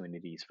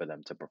opportunities for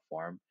them to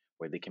perform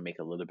where they can make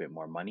a little bit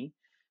more money.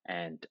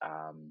 And,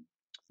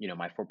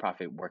 my for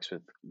profit works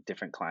with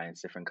different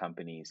clients, different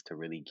companies to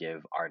really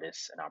give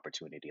artists an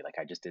opportunity. Like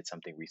I just did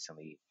something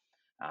recently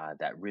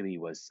that really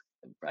was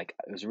like,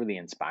 it was really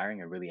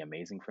inspiring and really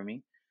amazing for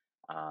me.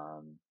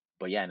 um,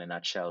 but yeah, in a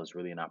nutshell, it's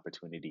really an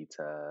opportunity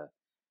to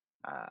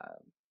uh,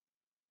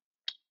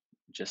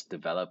 just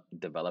develop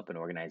an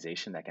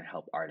organization that can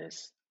help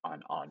artists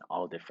on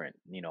all different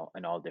in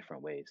all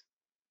different ways.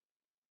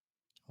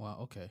 Wow.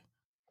 Okay.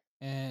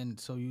 And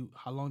so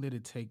how long did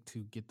it take to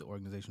get the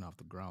organization off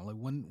the ground? Like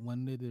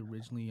when did it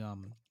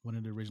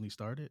originally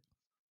started?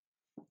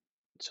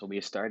 So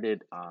we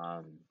started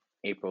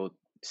April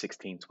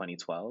 16,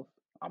 2012,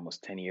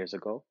 almost 10 years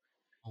ago.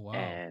 Oh wow.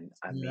 And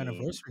I 10-year mean,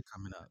 anniversary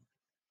coming up.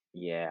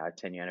 yeah, our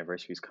 10-year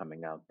anniversary is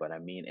coming up. But I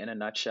mean, in a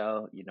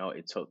nutshell,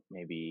 it took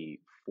maybe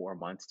 4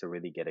 months to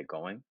really get it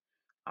going.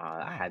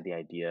 I Wow. had the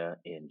idea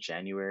in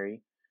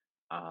January.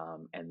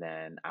 And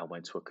then I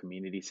went to a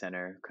community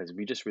center because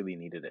we just really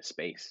needed a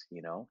space.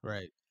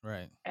 Right,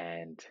 right.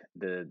 And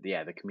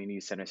the community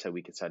center said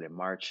we could start in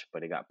March,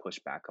 but it got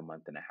pushed back a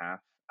month and a half.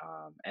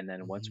 And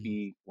then once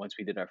Mhm.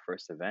 we did our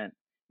first event,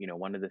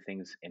 one of the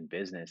things in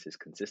business is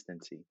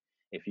consistency.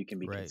 If you can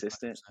be Right,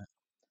 consistent,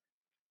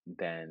 100%.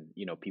 then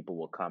people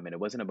will come. And it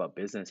wasn't about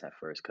business at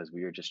first because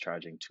we were just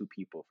charging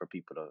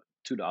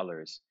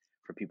 $2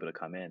 for people to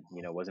come in.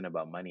 It wasn't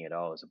about money at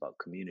all. It was about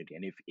community.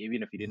 And if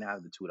even if you didn't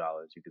have the $2,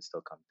 you could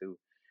still come through.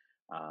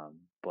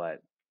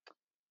 But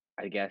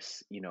I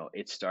guess,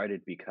 it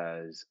started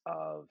because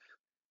of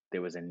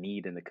there was a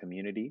need in the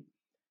community.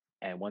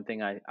 And one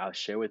thing I'll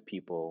share with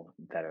people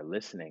that are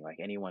listening, like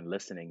anyone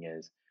listening,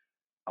 is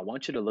I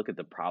want you to look at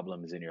the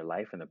problems in your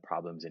life and the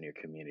problems in your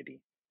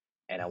community.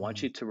 And I want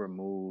Mhm. you to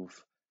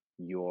remove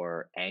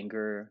your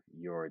anger,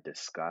 your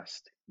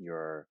disgust,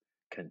 your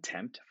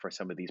contempt for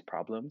some of these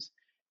problems.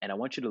 And I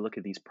want you to look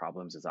at these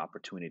problems as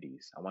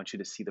opportunities. I want you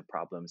to see the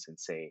problems and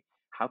say,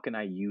 how can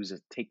I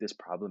take this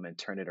problem and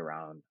turn it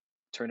around,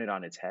 turn it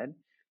on its head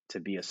to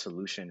be a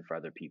solution for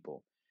other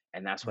people?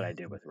 And that's what I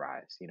did Mhm. with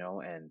Rise.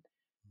 And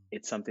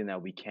it's something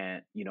that we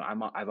can't,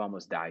 I've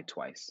almost died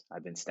twice.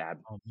 I've been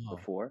stabbed Oh wow.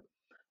 before.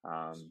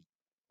 Um,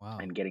 Wow.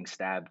 and getting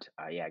stabbed.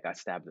 Yeah, I got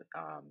stabbed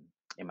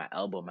in my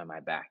elbow and my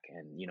back.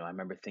 And I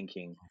remember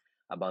thinking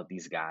about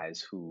these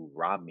guys who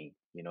robbed me.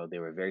 They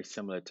were very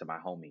similar to my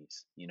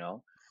homies.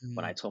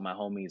 When I Mhm. told my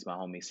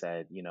homie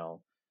said,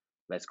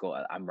 let's go.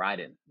 I'm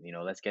riding.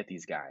 Let's get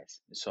these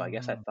guys. So I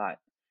guess I Mhm. thought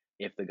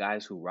if the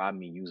guys who robbed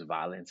me use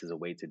violence as a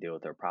way to deal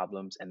with their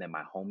problems, and then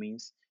my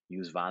homies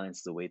use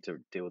violence as a way to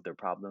deal with their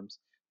problems,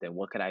 then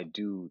what could I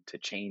do to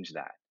change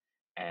that?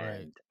 Right.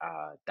 And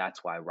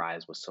that's why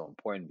Rise was so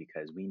important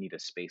because we need a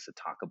space to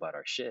talk about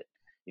our shit.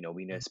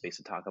 We need a Mhm. space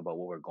to talk about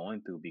what we're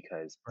going through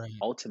because Right.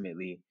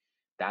 ultimately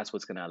that's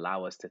what's going to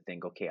allow us to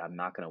think, okay, I'm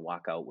not going to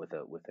walk out with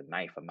a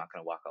knife. I'm not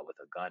going to walk out with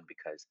a gun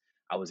because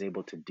I was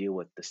able to deal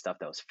with the stuff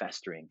that was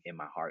festering in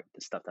my heart,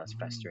 the stuff that was Mhm.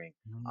 festering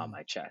on Mhm.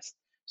 my chest.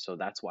 So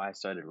that's why I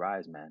started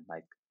Rise, man.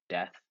 Like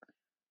death,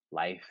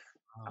 life,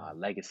 Wow.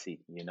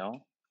 legacy.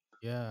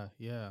 Yeah,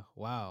 yeah.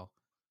 Wow.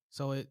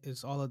 So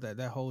it's all of that.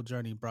 That whole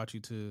journey brought you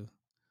to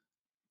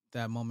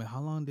that moment.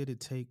 How long did it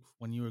take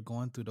when you were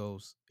going through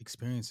those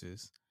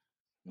experiences?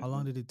 How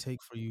long hmm did it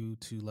take for you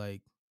to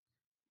like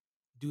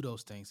do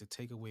those things to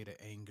take away the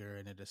anger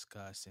and the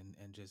disgust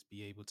and just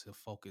be able to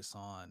focus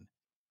on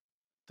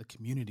the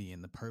community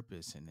and the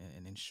purpose and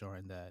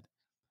ensuring that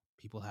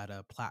people had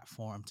a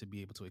platform to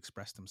be able to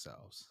express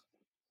themselves?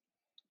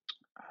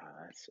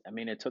 I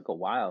mean, it took a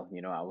while.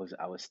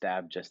 I was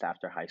stabbed just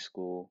after high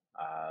school.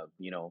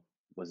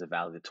 Was a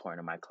valedictorian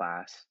in my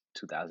class,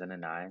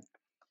 2009.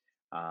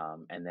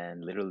 And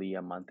then literally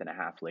a month and a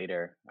half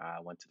later, I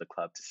went to the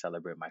club to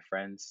celebrate my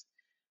friends.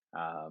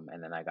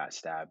 And then I got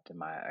stabbed.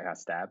 I got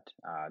stabbed.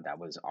 That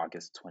was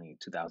August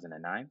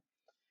 2009.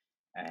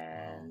 Wow.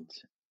 And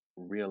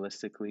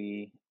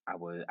realistically,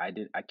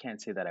 I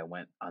can't say that I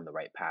went on the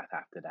right path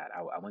after that.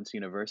 I went to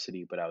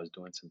university, but I was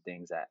doing some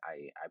things that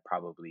I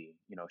probably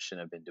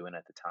shouldn't have been doing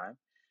at the time.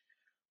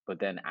 But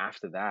then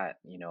after that,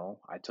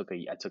 I took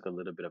a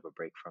little bit of a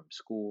break from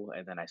school,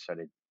 and then I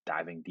started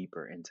diving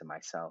deeper into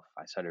myself.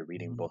 I started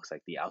reading Mhm. books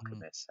like The Mhm.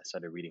 Alchemist. I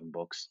started reading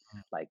books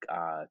Mhm. like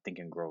Think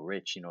and Grow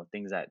Rich.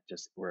 Things that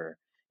just were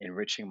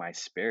enriching my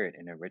spirit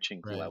and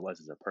enriching who I Right. was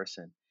as a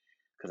person.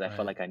 Because I felt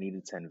Right. like I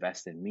needed to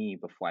invest in me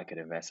before I could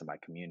invest in my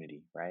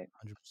community, right?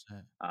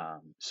 100%.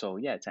 So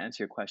yeah, to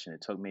answer your question,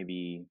 it took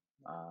maybe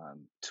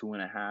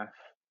 2.5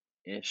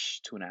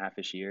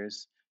 ish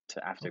years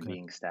to after Okay.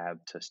 being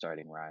stabbed to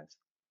starting Rise.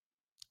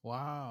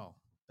 Wow.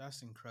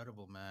 That's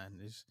incredible, man.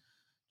 It's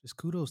just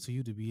kudos to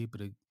you to be able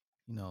to,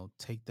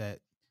 take that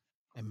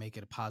and make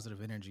it a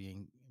positive energy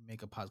and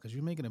make a positive because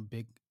you're making a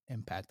big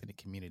impact in the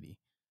community.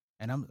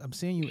 And I'm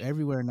seeing you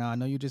everywhere now. I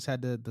know you just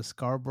had the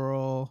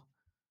Scarborough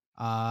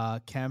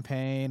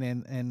campaign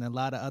and a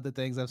lot of other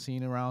things I've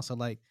seen around. So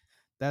like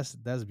that's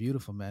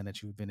beautiful, man,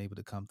 that you've been able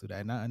to come through that.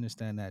 And I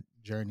understand that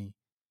journey,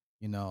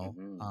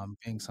 hmm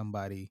being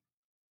somebody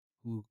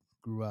who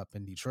grew up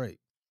in Detroit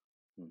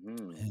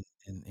hmm and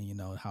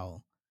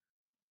how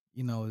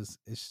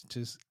it's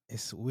just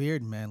it's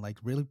weird, man. Like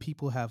really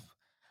people have,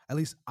 at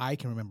least I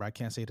can remember, I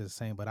can't say it's the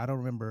same, but I don't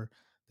remember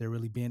there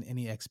really being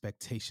any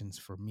expectations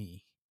for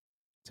me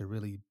to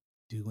really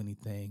do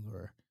anything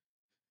or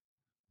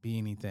be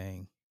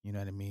anything. You know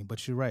what I mean?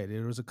 But you're right.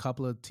 There was a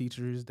couple of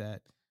teachers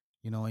that,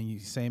 and you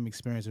same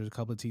experience. There's a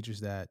couple of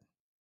teachers that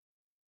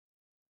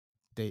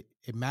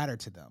it mattered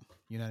to them.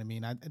 You know what I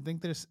mean? I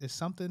think there's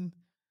something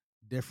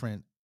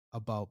different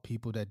about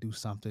people that do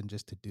something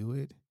just to do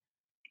it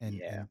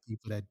Yeah, and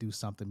people that do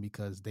something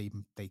because they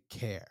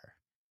care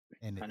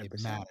and it 100%.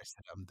 matters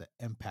to them, the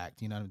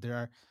impact.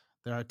 There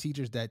are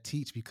teachers that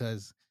teach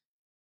because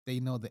they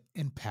know the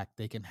impact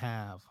they can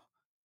have.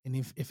 And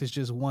if it's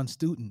just one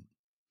student,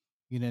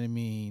 you know what I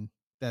mean?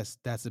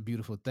 That's a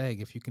beautiful thing.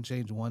 If you can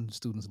change one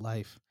student's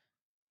life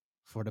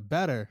for the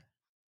better,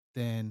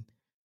 then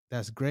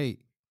that's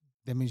great.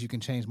 That means you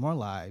can change more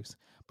lives,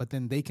 but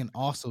then they can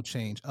also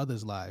change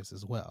others' lives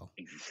as well.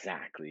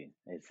 Exactly,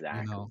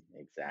 You exactly, know,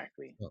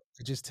 exactly. so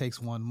it just takes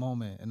one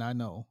moment. And I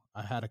know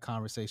I had a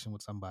conversation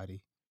with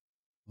somebody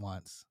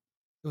once.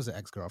 It was an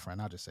ex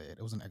girlfriend. I'll just say it.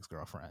 It was an ex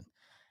girlfriend,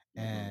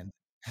 Mm-hmm. and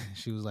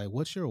she was like,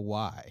 "What's your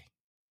why?"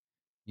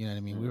 You know what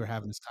I mean? We were Mm.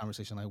 having this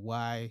conversation like,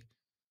 "Why?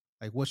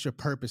 Like, what's your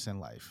purpose in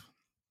life?"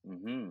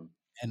 Mm-hmm.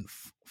 And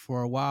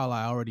for a while,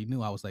 I already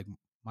knew. I was like,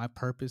 "My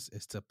purpose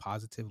is to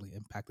positively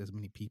impact as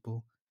many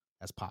people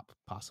as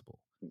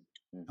possible."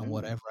 And Mm-hmm.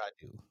 whatever I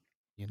do,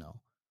 you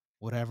know,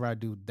 whatever I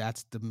do,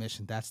 that's the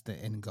mission. That's the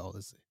end goal,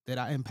 is that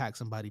I impact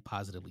somebody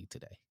positively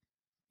today.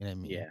 You know what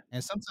I mean? Yeah.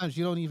 And sometimes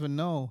you don't even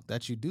know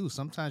that you do.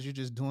 Sometimes you're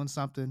just doing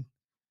something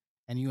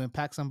and you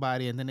impact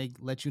somebody, and then they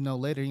let you know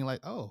later, and you're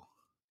like, oh,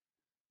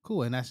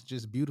 cool. And that's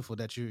just beautiful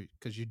that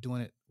because you're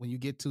doing it. When you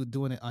get to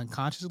doing it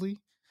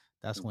unconsciously,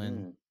 that's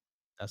when Mm-hmm.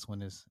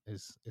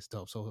 it's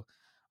dope. So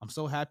I'm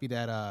so happy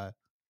that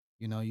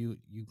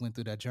you went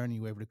through that journey.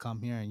 You were able to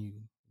come here,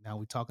 and now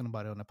we're talking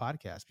about it on the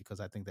podcast, because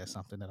I think that's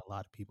something that a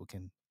lot of people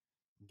can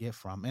get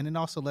from. And it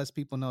also lets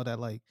people know that,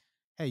 like,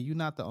 hey, you're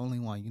not the only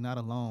one. You're not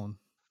alone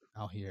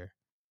out here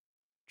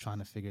trying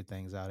to figure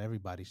things out.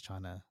 Everybody's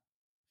trying to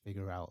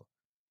figure out.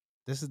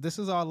 This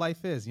is all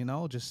life is,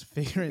 just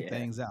figuring Yeah.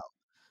 things out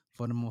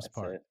for the most That's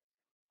part. it.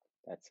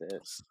 That's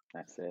it. S-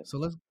 That's it. So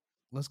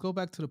let's go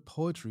back to the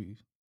poetry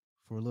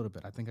for a little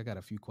bit. I think I got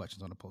a few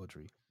questions on the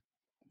poetry.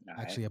 All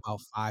right. Actually,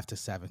 about 5 to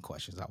 7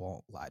 questions. I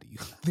won't lie to you.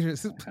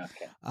 There's,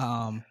 Okay.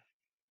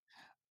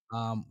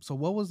 um, so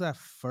what was that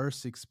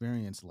first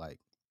experience like?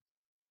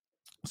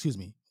 Excuse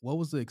me. What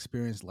was the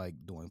experience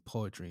like doing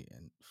poetry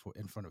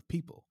in front of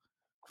people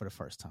for the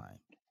first time?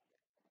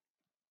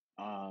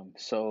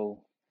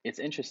 So it's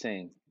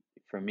interesting.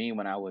 For me,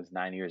 when I was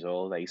 9 years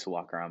old, I used to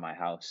walk around my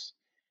house,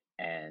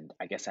 and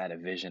I guess I had a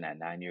vision at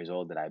 9 years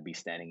old that I'd be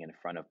standing in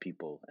front of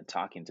people and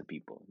talking to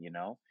people, you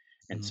know?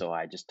 And Mhm, so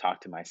I just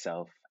talked to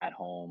myself at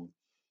home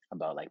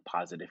about like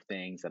positive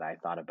things that I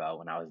thought about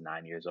when I was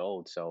 9 years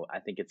old. So I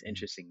think it's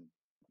mhm, interesting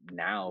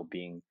now,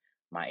 being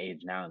my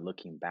age now, and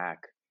looking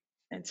back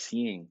and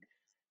seeing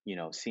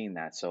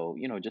that. So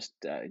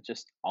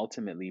just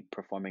ultimately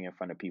performing in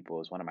front of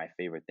people is one of my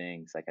favorite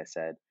things. Like I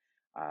said,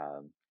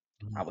 um,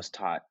 I mhm. was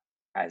taught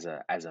as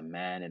a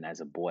man and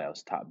as a boy, I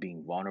was taught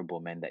being vulnerable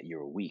meant that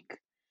you're weak.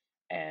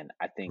 And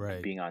I think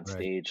Right, being on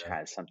right, stage right,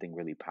 has something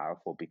really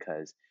powerful,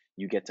 because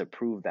you get to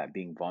prove that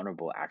being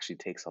vulnerable actually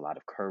takes a lot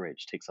of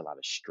courage, takes a lot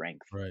of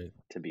strength right.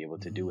 to be able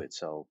to do Mhm, it.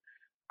 So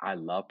I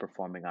love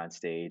performing on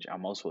stage.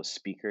 I'm also a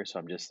speaker, so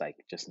I'm just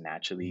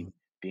naturally, mhm,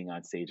 being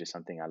on stage is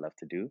something I love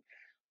to do.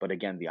 But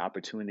again, the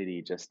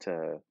opportunity just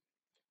to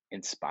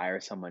inspire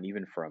someone,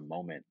 even for a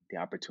moment, the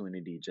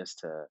opportunity just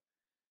to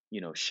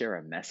share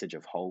a message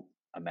of hope,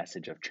 a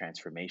message of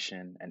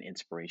transformation, an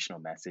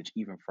inspirational message,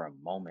 even for a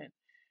moment,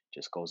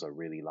 just goes a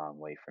really long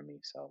way for me.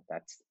 So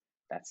that's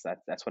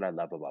what I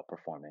love about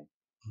performing.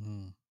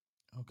 mhm.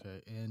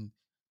 Okay. And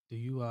do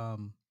you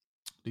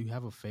do you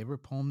have a favorite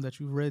poem that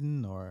you've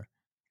written, or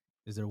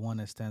is there one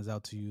that stands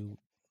out to you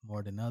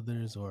more than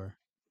others, or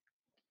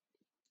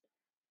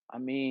I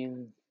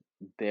mean,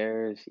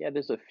 there's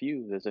a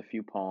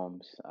few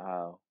poems.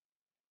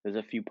 There's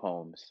a few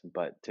poems,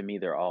 but to me,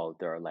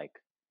 they're like,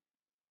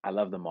 I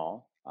love them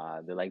all.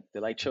 They're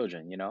like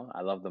children,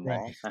 I love them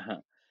right? all.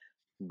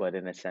 But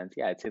in a sense,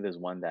 yeah, I'd say there's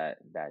one that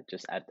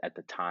just at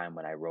the time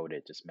when I wrote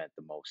it just meant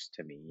the most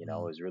to me. It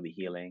Mhm, was really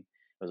healing.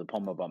 It was a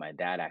poem about my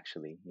dad,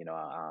 actually.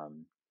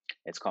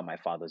 It's called "My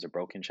Father's a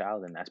Broken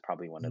Child," and that's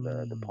probably one of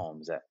the mm,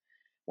 poems that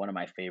one of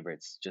my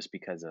favorites, just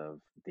because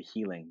of the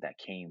healing that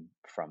came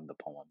from the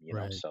poem.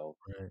 right, So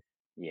right.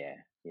 yeah,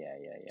 yeah,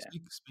 yeah, yeah.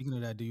 Speaking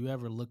of that, do you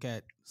ever look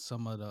at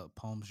some of the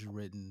poems you've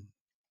written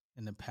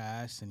in the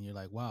past and you're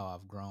like, wow,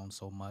 I've grown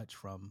so much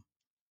from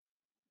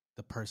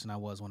the person I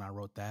was when I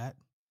wrote that?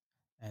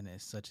 And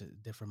it's such a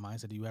different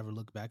mindset. Do you ever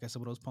look back at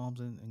some of those poems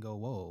and go,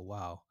 whoa,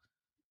 wow?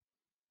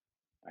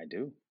 I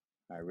do.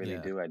 I really Yeah.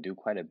 do. I do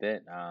quite a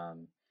bit.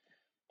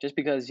 Just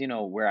because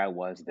where I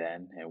was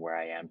then and where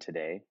I am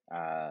today,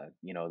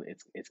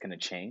 it's going to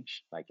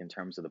change. Like, in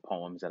terms of the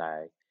poems that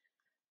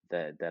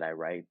I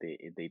write,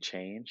 they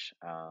change.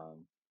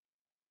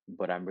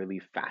 But I'm really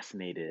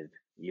fascinated,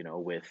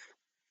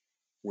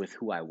 with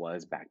who I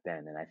was back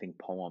then, and I think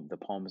the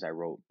poems I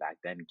wrote back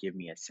then give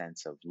me a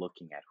sense of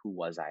looking at who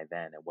was I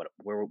then, and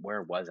where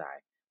was I,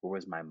 where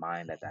was my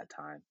mind at that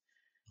time.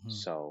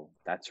 Mhm, So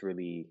that's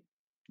really,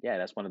 yeah,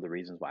 that's one of the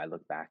reasons why I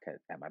look back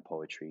at my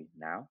poetry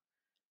now.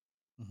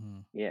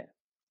 mhm. Yeah.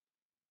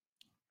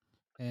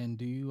 And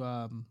do you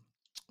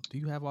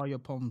have all your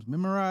poems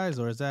memorized,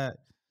 or is that,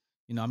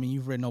 I mean,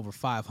 you've written over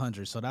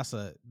 500, so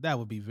that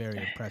would be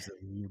very impressive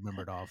if you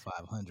remembered all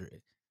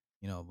 500.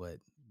 But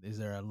is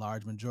there a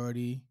large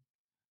majority?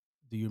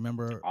 Do you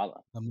remember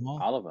All them all?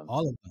 all of them.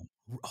 All of them.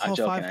 I'm All joking.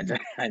 500.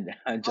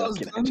 I'm I was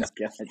joking. I'm gonna joking.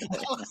 say, I'm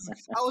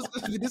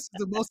joking. this is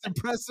the most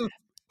impressive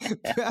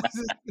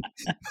passes.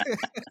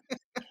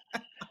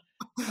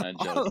 I'm Wow.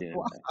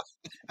 joking.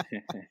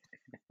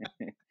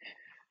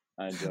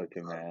 I'm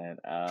joking, man.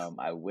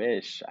 I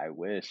wish. I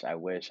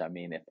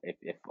mean,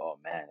 if oh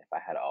man, if I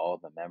had all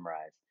of them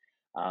memorized.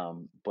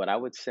 But I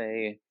would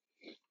say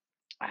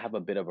I have a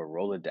bit of a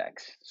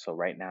Rolodex. So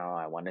right now,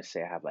 I want to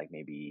say I have like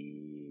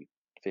maybe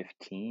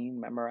 15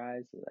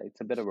 memorized.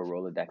 It's a bit of a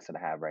Rolodex that I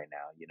have right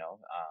now, you know.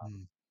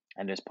 Mm,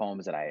 And there's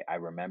poems that I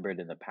remembered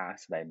in the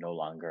past that I no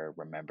longer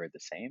remember the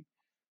same.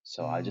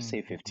 So I'll just mm,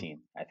 say mhm,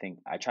 15. I think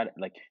I try to,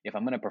 like, if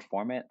I'm going to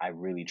perform it, I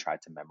really try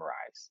to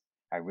memorize.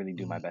 I really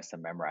do my mhm. best to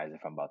memorize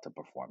if I'm about to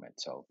perform it.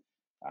 So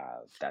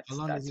How that's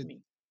long does that's it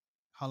me.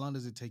 how long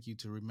does it take you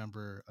to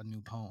remember a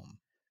new poem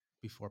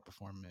before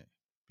performing it?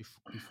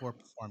 Before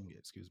performing it,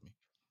 excuse me.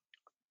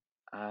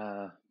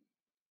 Uh,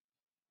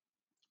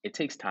 it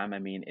takes time. I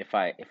mean, if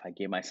I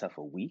gave myself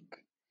a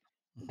week,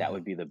 that Hmm.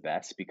 would be the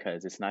best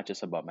because it's not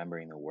just about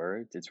remembering the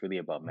words. It's really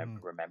about Hmm.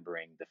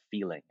 remembering the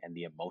feeling and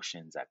the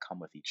emotions that come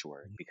with each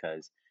word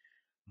because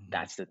Hmm.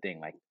 that's the thing.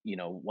 Like,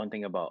 one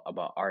thing about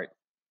art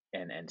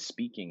and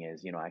speaking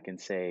is, I can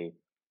say,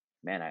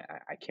 man,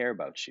 I care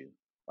about you,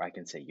 or I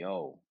can say,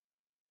 yo,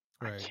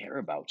 I Right. care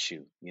about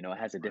you. It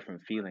has a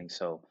different feeling.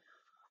 So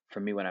for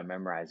me, when I'm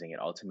memorizing it,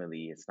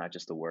 ultimately it's not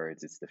just the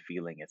words, it's the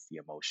feeling, it's the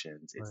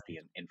emotions, it's Right. the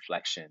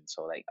inflection.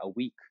 So like a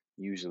week,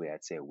 usually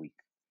I'd say a week.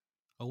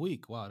 A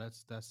week. Wow,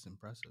 that's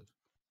impressive.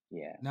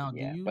 Yeah, Now, do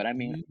yeah. you But I do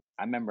mean, you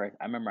I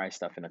memorize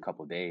stuff in a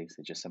couple days.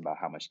 It's just about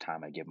how much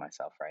time I give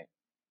myself, right?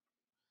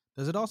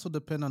 does it also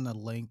depend on the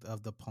length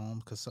of the poem?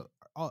 Because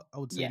I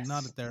would say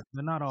not Yes. that they're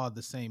not all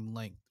the same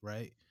length,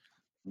 right?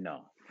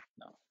 No,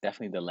 no.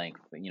 Definitely the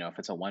length. If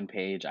it's a one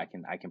page, I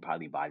can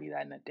probably body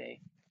that in a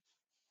day.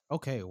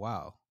 Okay.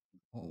 Wow.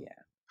 Oh, Yeah.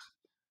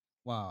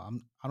 wow.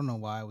 I don't know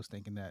why I was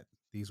thinking that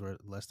these were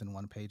less than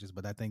 1 pages,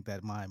 but I think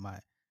that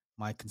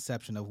my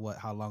conception of what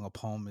how long a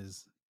poem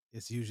is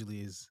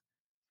usually is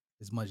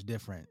much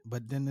different.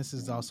 But then this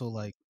is Hmm. also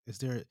like, is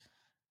there?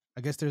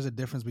 I guess there's a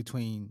difference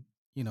between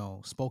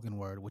spoken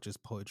word, which is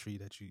poetry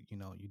that you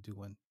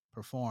do and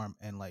perform,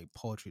 and like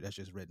poetry that's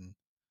just written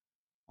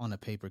on a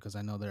paper. Because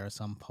I know there are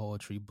some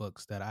poetry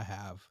books that I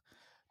have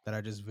that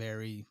are just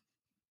very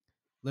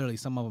literally.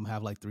 Some of them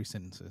have like 3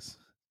 sentences,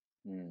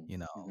 Mm.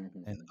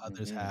 and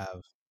others Hmm.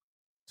 have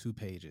 2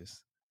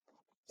 pages.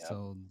 Yep.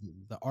 So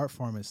the art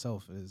form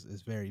itself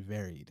is very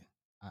varied.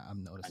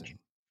 I'm 100, noticing.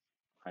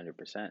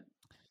 100%.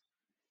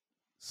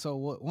 So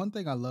one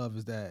thing I love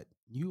is that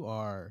you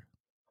are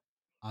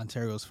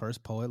Ontario's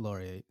first poet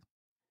laureate,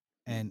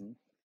 and Hmm.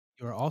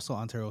 you're also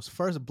Ontario's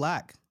first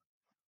Black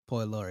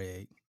poet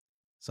laureate.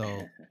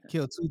 So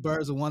kill two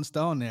birds with one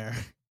stone there.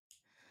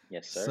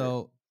 Yes, sir.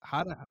 So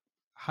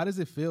how does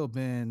it feel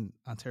being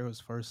Ontario's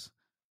first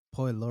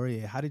poet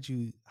laureate? How did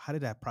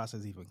that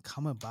process even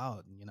come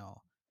about?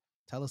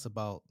 Tell us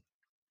about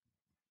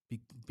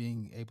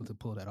being able to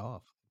pull that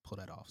off. Pull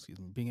that off, excuse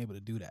me. Being able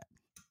to do that.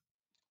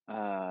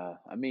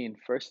 I mean,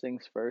 first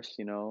things first,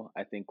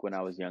 I think when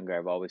I was younger,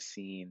 I've always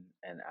seen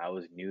and I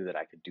always knew that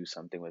I could do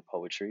something with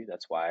poetry.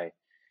 That's why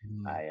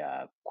Mm,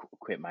 I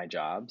quit my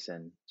jobs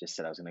and just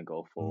said I was going to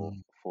go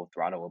mm, full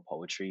throttle with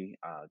poetry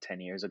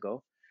 10 years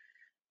ago.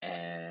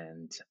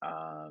 And,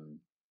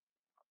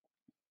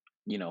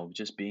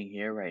 just being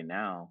here right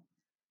now,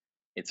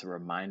 it's a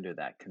reminder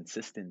that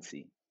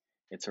consistency,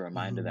 it's a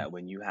reminder mhm, that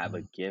when you have a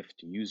mm,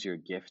 gift, use your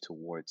gift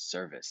towards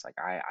service. Like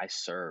I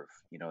serve,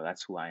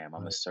 that's who I am.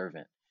 I'm a right.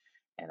 servant.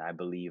 And I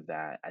believe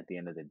that at the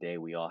end of the day,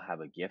 we all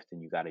have a gift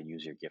and you got to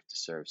use your gift to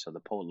serve. So the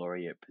poet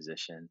laureate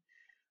position,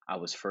 I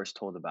was first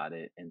told about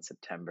it in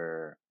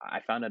September.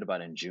 I found out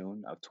about it in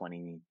June of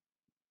 2019.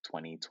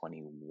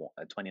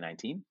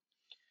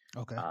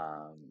 Okay.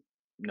 Um,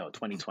 no,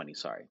 2020,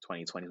 sorry.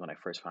 2020 is when I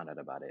first found out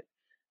about it.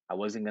 I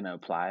wasn't gonna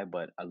apply,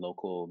 but a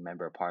local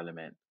member of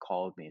parliament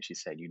called me and she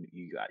said,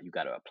 you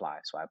got to apply."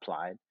 So I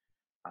applied,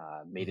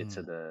 made it to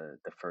Mhm, the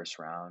first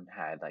round,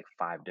 had like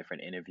 5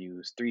 different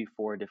interviews,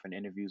 4 different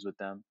interviews with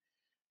them,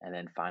 and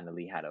then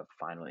finally had a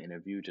final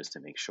interview just to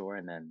make sure.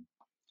 And then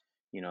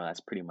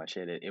that's pretty much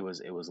it. It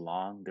was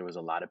long. There was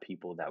a lot of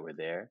people that were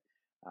there.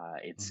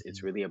 It's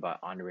mhm, really about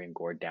honoring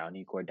Gord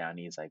Downey. Gord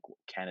Downey is like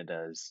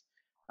Canada's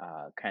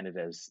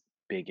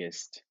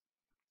biggest,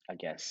 I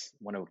guess,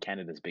 one of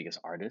Canada's biggest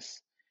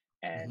artists,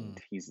 and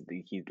mhm,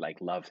 he like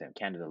loves him.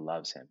 Canada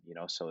loves him,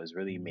 so it's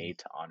really mhm. made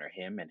to honor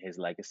him and his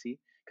legacy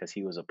because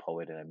he was a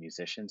poet and a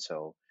musician.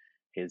 So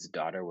his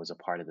daughter was a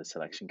part of the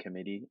selection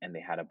committee, and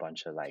they had a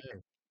bunch of like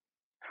Okay.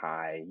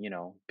 high,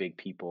 big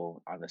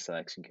people on the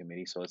selection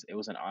committee. So it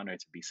was an honor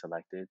to be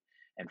selected.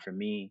 And for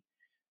me,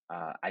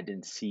 I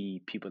didn't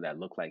see people that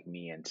look like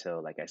me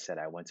until, like I said,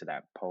 I went to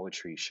that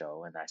poetry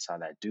show and I saw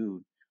that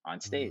dude on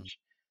Mhm. stage.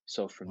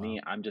 So for Wow. me,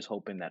 I'm just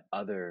hoping that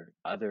other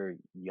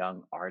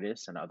young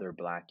artists and other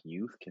Black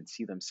youth can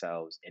see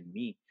themselves in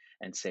me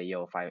and say,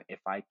 "Yo,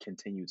 if I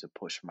continue to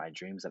push my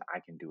dreams, that I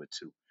can do it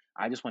too."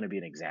 I just want to be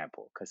an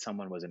example because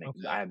someone was an.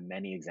 Okay. I have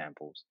many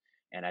examples,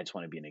 and I just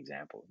want to be an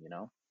example. You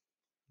know.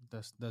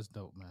 That's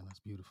dope, man. That's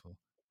beautiful.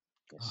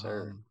 Yes,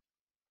 sir. Um,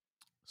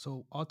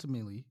 so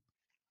ultimately,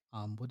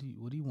 what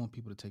do you want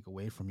people to take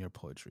away from your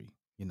poetry?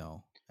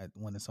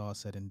 When it's all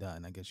said and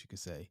done, I guess you could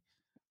say,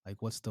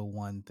 like, what's the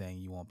one thing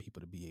you want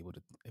people to be able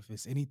to, if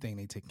it's anything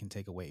they can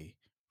take away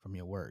from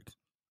your work,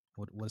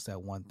 what's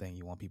that one thing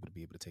you want people to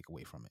be able to take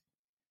away from it?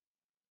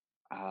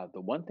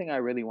 The one thing I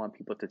really want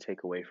people to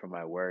take away from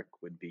my work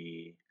would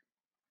be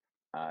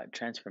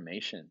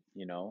transformation.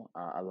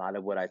 A lot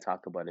of what I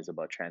talk about is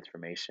about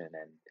transformation,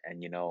 and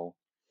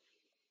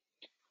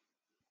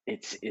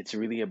it's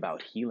really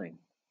about healing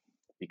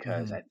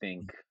because Hmm. I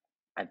think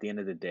at the end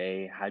of the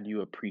day, how do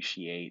you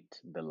appreciate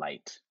the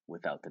light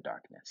without the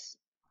darkness?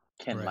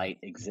 Can Right. light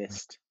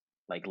exist?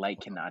 Like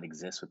light cannot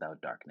exist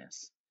without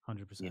darkness.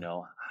 100%.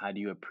 How do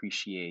you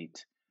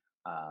appreciate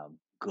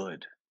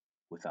good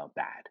without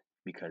bad?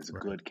 Because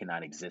Right. good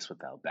cannot exist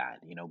without bad.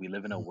 We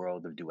live in a Mhm.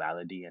 world of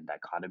duality and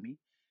dichotomy,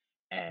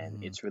 and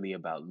Mhm. it's really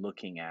about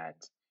looking at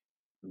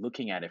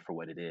it for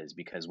what it is.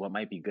 Because what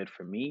might be good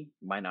for me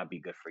might not be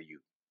good for you.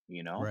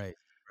 You know, Right.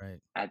 Right.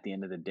 at the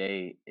end of the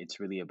day, it's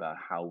really about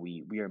how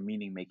we are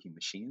meaning making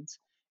machines,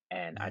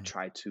 and I Mhm.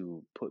 try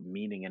to put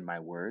meaning in my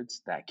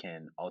words that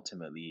can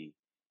ultimately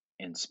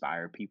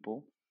inspire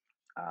people,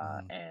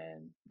 Mhm.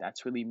 and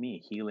that's really me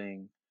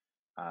healing,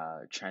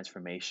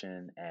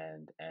 transformation,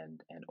 and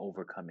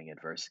overcoming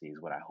adversity is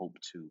what I hope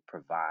to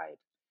provide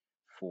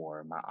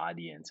for my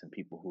audience and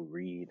people who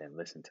read and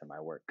listen to my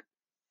work.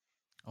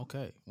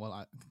 Okay. Well,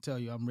 I can tell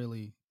you, I'm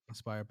really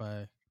inspired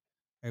by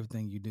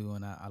everything you do,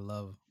 and I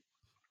love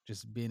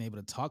just being able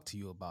to talk to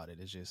you about it.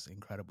 It's just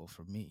incredible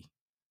for me,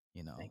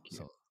 Thank you.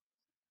 So,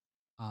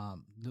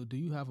 do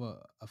you have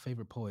a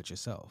favorite poet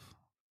yourself?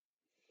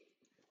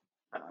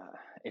 uh,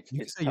 it's You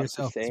can it's say tough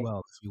to yourself as say. well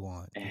if you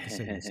want. If you can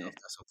say yourself,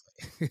 that's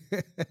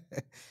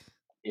okay.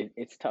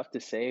 It's tough to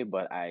say,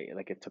 but I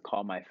like it to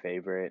call my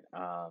favorite.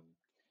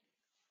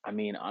 I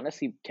mean,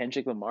 honestly,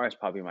 Kendrick Lamar is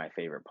probably my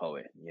favorite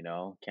poet.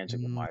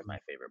 Kendrick Lamar is Mm, my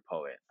favorite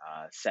poet.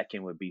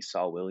 Second would be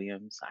Saul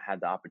Williams. I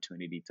had the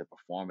opportunity to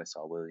perform with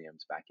Saul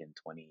Williams back in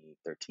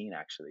 2013,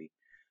 actually.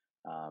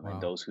 And wow.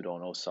 those who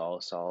don't know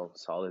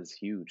Saul is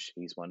huge.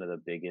 He's one of the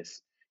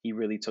biggest. He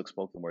really took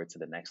spoken word to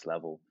the next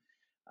level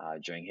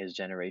during his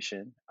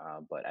generation.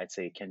 But I'd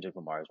say Kendrick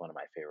Lamar is one of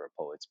my favorite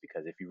poets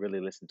because if you really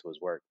listen to his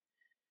work,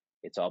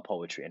 it's all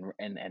poetry.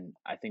 And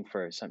I think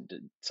for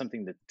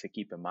something to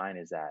keep in mind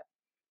is that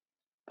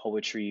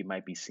poetry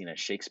might be seen as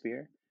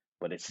Shakespeare,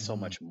 but it's so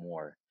Hmm. much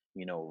more.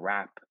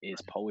 Rap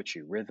is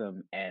poetry,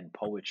 rhythm and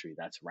poetry.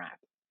 That's rap.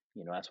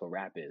 That's what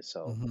rap is.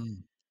 So, Hmm. Hmm.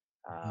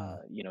 uh,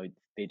 you know,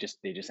 they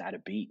just add a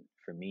beat.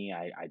 For me,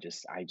 I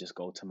just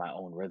go to my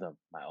own rhythm,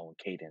 my own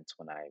cadence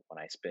when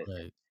I spit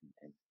Right.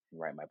 and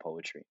write my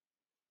poetry.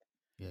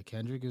 Yeah,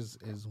 Kendrick is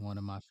one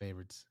of my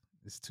favorites.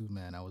 It's too,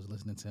 man. I was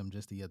listening to him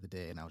just the other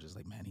day, and I was just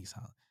like, man,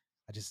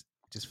 I just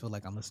feel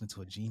like I'm listening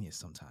to a genius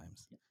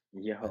sometimes.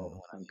 When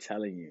Yo, I'm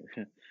telling you,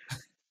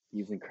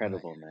 he's when I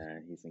incredible,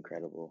 man. He's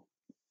incredible.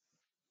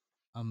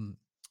 um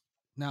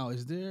now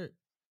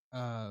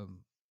um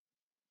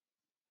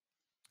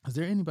is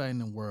there anybody in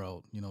the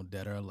world,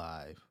 dead or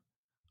alive,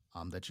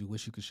 that you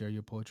wish you could share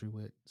your poetry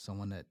with?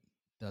 Someone that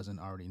doesn't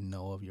already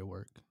know of your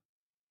work?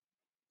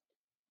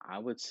 I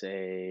would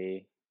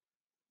say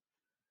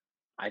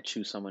I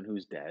choose someone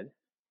who's dead.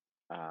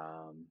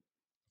 Um,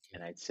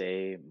 and Okay. I'd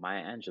say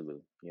Maya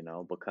Angelou,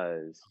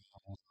 because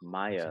Oh,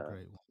 that's a Maya,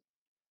 great one.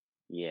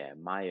 yeah,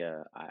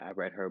 Maya, I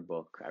read her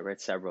book. I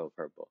read several of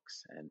her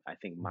books, and I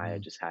think Maya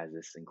Hmm. just has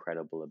this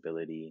incredible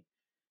ability.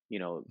 You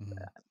know,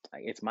 Hmm.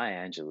 it's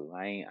Maya Angelou.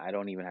 I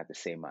don't even have to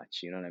say much.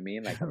 You know what I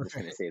mean? Like I'm just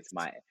gonna Right. say it's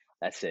Maya.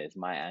 That's it. It's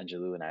Maya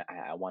Angelou, and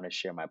I want to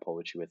share my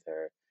poetry with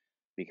her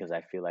because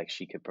I feel like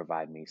she could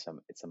provide me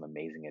some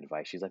amazing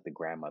advice. She's like the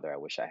grandmother I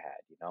wish I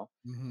had.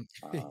 Hmm.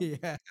 Um,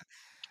 Yeah.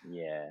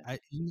 yeah.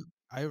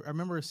 I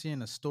remember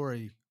seeing a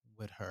story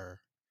with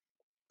her.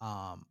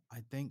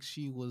 I think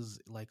she was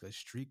like a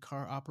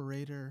streetcar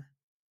operator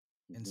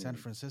in San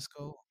Mhm.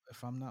 Francisco,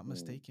 if I'm not Mm.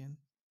 mistaken.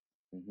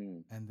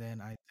 Mhm. And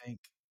then I think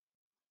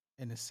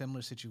in a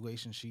similar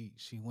situation, she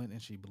went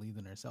and she believed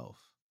in herself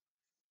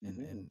and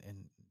Mhm.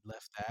 and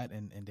left that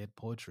and did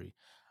poetry.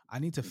 I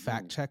need to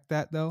fact Mhm. check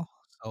that though.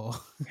 So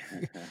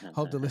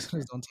hope the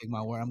listeners don't take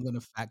my word. I'm going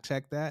to fact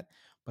check that.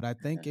 But I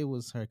think it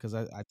was her because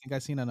I think I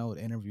seen an old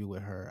interview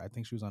with her. I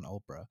think she was on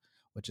Oprah,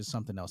 which is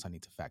something else I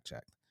need to fact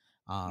check.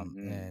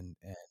 Mhm. And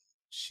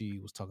she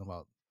was talking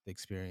about the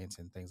experience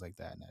and things like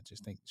that. And I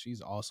just think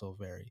she's also a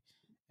very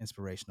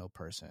inspirational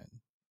person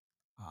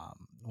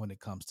when it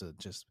comes to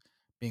just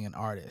being an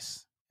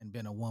artist and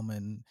being a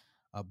woman,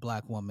 a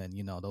black woman.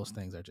 Those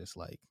things are just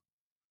like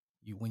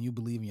you when you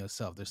believe in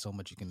yourself. There's so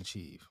much you can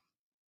achieve.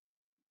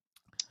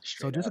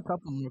 So Straight just a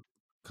up.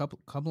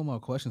 couple more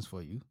questions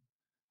for you.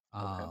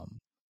 Okay. Um,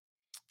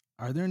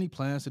 are there any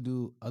plans to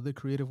do other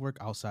creative work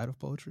outside of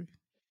poetry?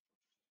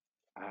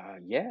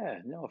 Yeah,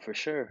 no, for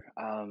sure.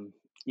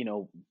 You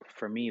know,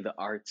 for me, the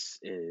arts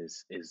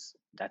is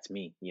that's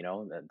me.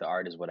 The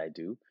art is what I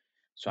do.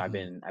 So I've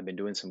been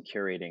doing some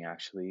curating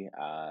actually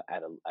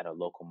at a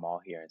local mall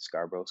here in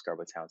Scarborough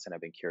Town Center.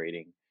 I've been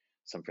curating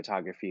some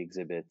photography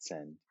exhibits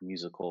and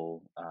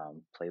musical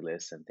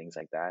playlists and things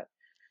like that.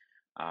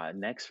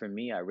 Next for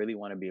me, I really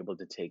want to be able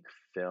to take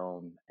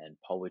film and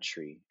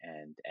poetry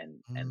and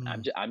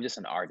Mm, I'm just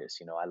an artist,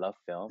 I love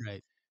film.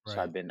 right, So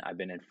right. I've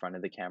been in front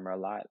of the camera a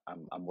lot.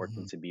 I'm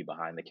working Hmm. to be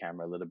behind the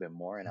camera a little bit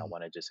more, and I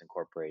want to just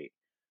incorporate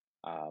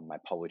my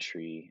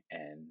poetry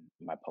and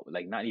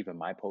like not even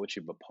my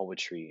poetry, but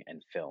poetry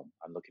and film.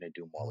 I'm looking to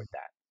do more with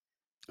that.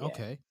 Yeah.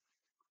 Okay,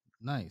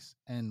 nice.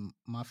 And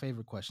my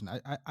favorite question,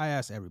 I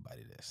ask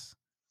everybody this.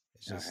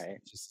 It's All just right.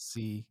 just to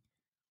see.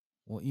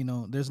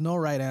 Well, there's no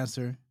right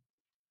answer.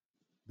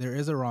 There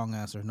is a wrong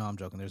answer. No, I'm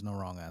joking. There's no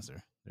wrong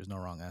answer. There's no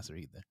wrong answer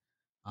either.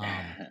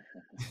 Um,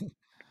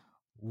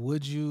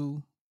 would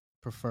you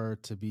prefer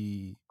to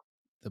be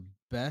the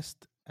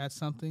best at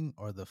something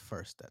or the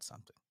first at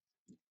something?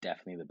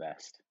 Definitely the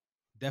best.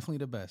 Definitely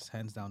the best,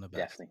 hands down the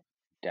best. Definitely,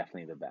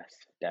 definitely the best.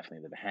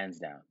 Definitely hands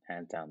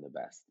down the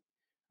best.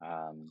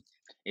 Um,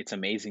 it's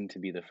amazing to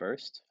be the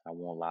first. I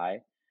won't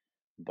lie,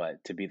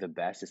 but to be the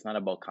best, it's not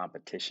about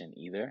competition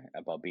either.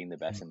 About being the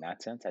best Mhm. in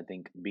that sense. I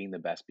think being the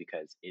best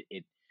because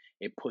it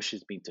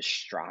pushes me to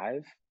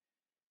strive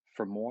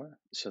for more,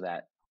 so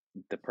that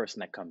the person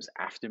that comes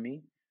after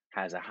me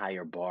has a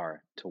higher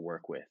bar to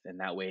work with, and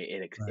that way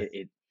Right.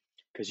 it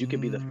because you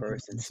could be the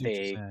first I and see what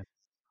you're stay. saying.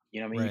 You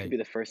know what I mean? You could Right. be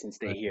the first and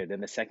stay Right. here.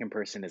 Then the second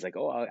person is like,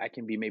 oh, I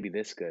can be maybe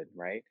this good,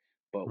 right?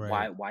 But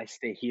Right. why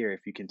stay here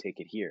if you can take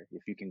it here?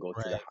 If you can go to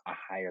Right. a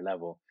higher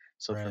level.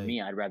 So for Right.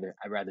 me, I'd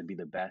rather be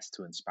the best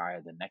to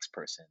inspire the next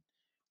person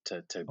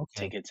to Okay.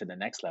 take it to the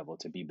next level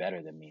to be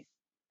better than me.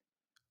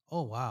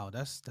 Oh wow,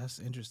 that's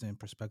interesting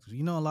perspective.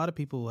 A lot of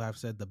people have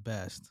said the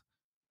best,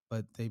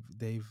 but they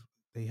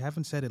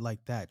haven't said it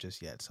like that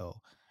just yet. So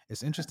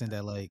it's interesting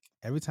that like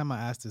every time I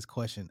ask this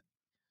question,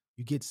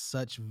 you get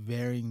such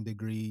varying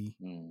degree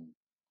Mm,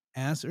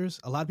 answers.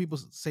 A lot of people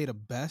say the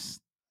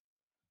best,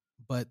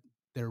 but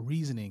their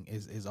reasoning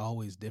is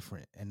always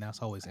different, and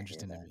that's always I hear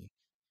interesting to that. me.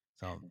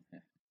 So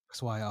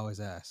that's why I always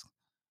ask.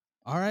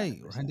 All right,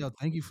 100%. Randell,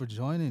 thank you for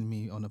joining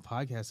me on the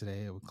podcast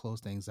today. We'll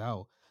close things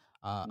out.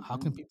 How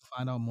can Hmm. people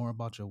find out more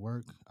about your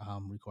work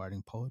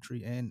regarding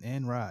poetry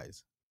and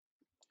Rise?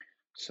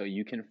 So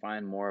you can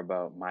find more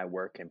about my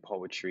work in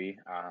poetry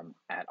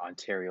at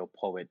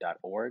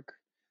ontariopoet.org.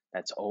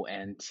 That's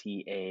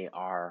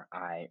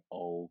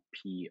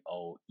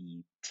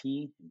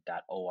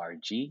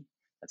ONTARIOPOET.org.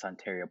 That's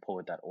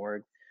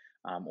ontariopoet.org.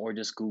 Or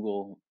just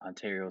Google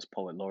Ontario's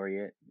Poet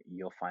Laureate.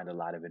 You'll find a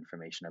lot of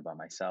information about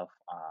myself.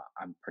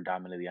 I'm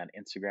predominantly on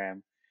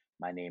Instagram.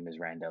 My name is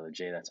Randell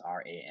Adjei. That's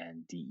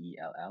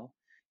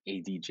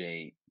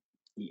RandellAdjei.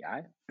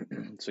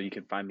 So you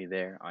can find me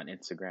there on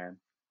Instagram.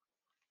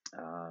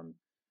 Um,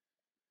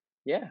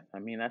 yeah, I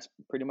mean that's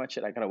pretty much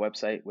it. I got a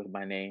website with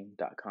my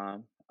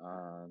name.com.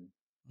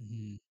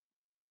 Mhm.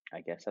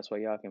 I guess that's where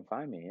y'all can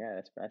find me.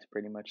 Yeah, that's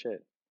pretty much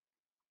it.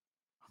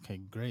 Okay,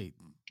 great.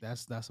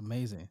 That's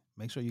amazing.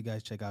 Make sure you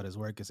guys check out his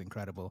work. It's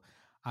incredible.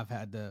 I've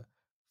had the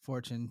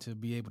fortune to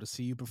be able to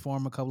see you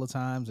perform a couple of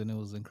times, and it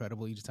was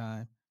incredible each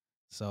time.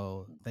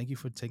 So thank you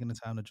for taking the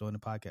time to join the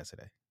podcast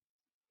today.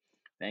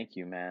 Thank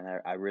you,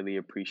 man. I really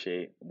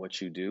appreciate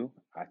what you do.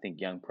 I think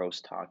Young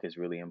Pros Talk is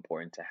really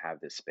important to have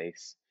this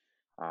space.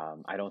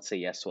 I don't say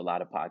yes to a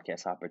lot of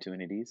podcast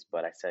opportunities,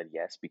 but I said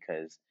yes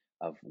because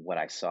of what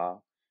I saw,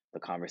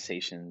 the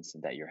conversations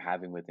that you're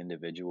having with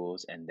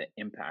individuals, and the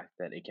impact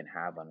that it can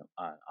have on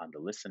the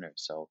listener.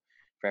 So,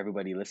 for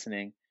everybody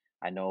listening,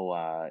 I know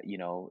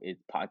it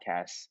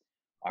podcasts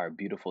are a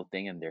beautiful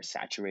thing and they're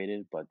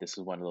saturated, but this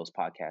is one of those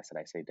podcasts that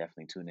I say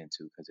definitely tune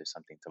into because there's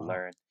something to Wow.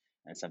 learn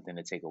and something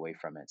to take away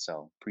from it.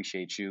 So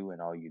appreciate you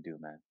and all you do,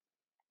 man.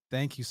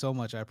 Thank you so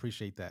much. I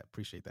appreciate that.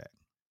 Appreciate that.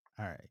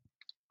 All right.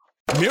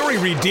 Mary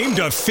redeemed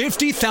a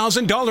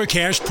 $50,000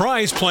 cash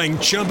prize playing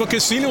Chumba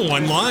Casino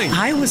online.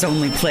 I was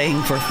only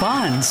playing for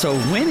fun, so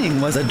winning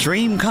was a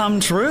dream come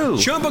true.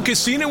 Chumba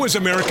Casino is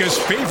America's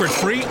favorite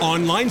free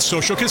online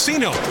social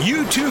casino.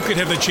 You too could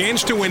have the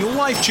chance to win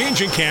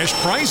life-changing cash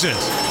prizes.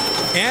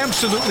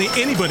 Absolutely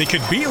anybody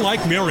could be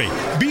like Mary.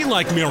 Be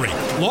like Mary.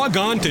 Log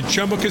on to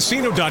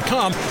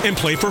ChumbaCasino.com and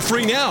play for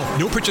free now.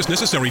 No purchase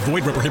necessary.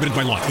 Void where prohibited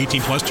by law.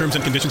 18 plus terms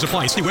and conditions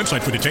apply. See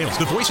website for details.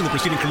 The voice in the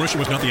preceding commercial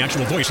was not the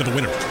actual voice of the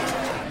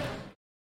winner.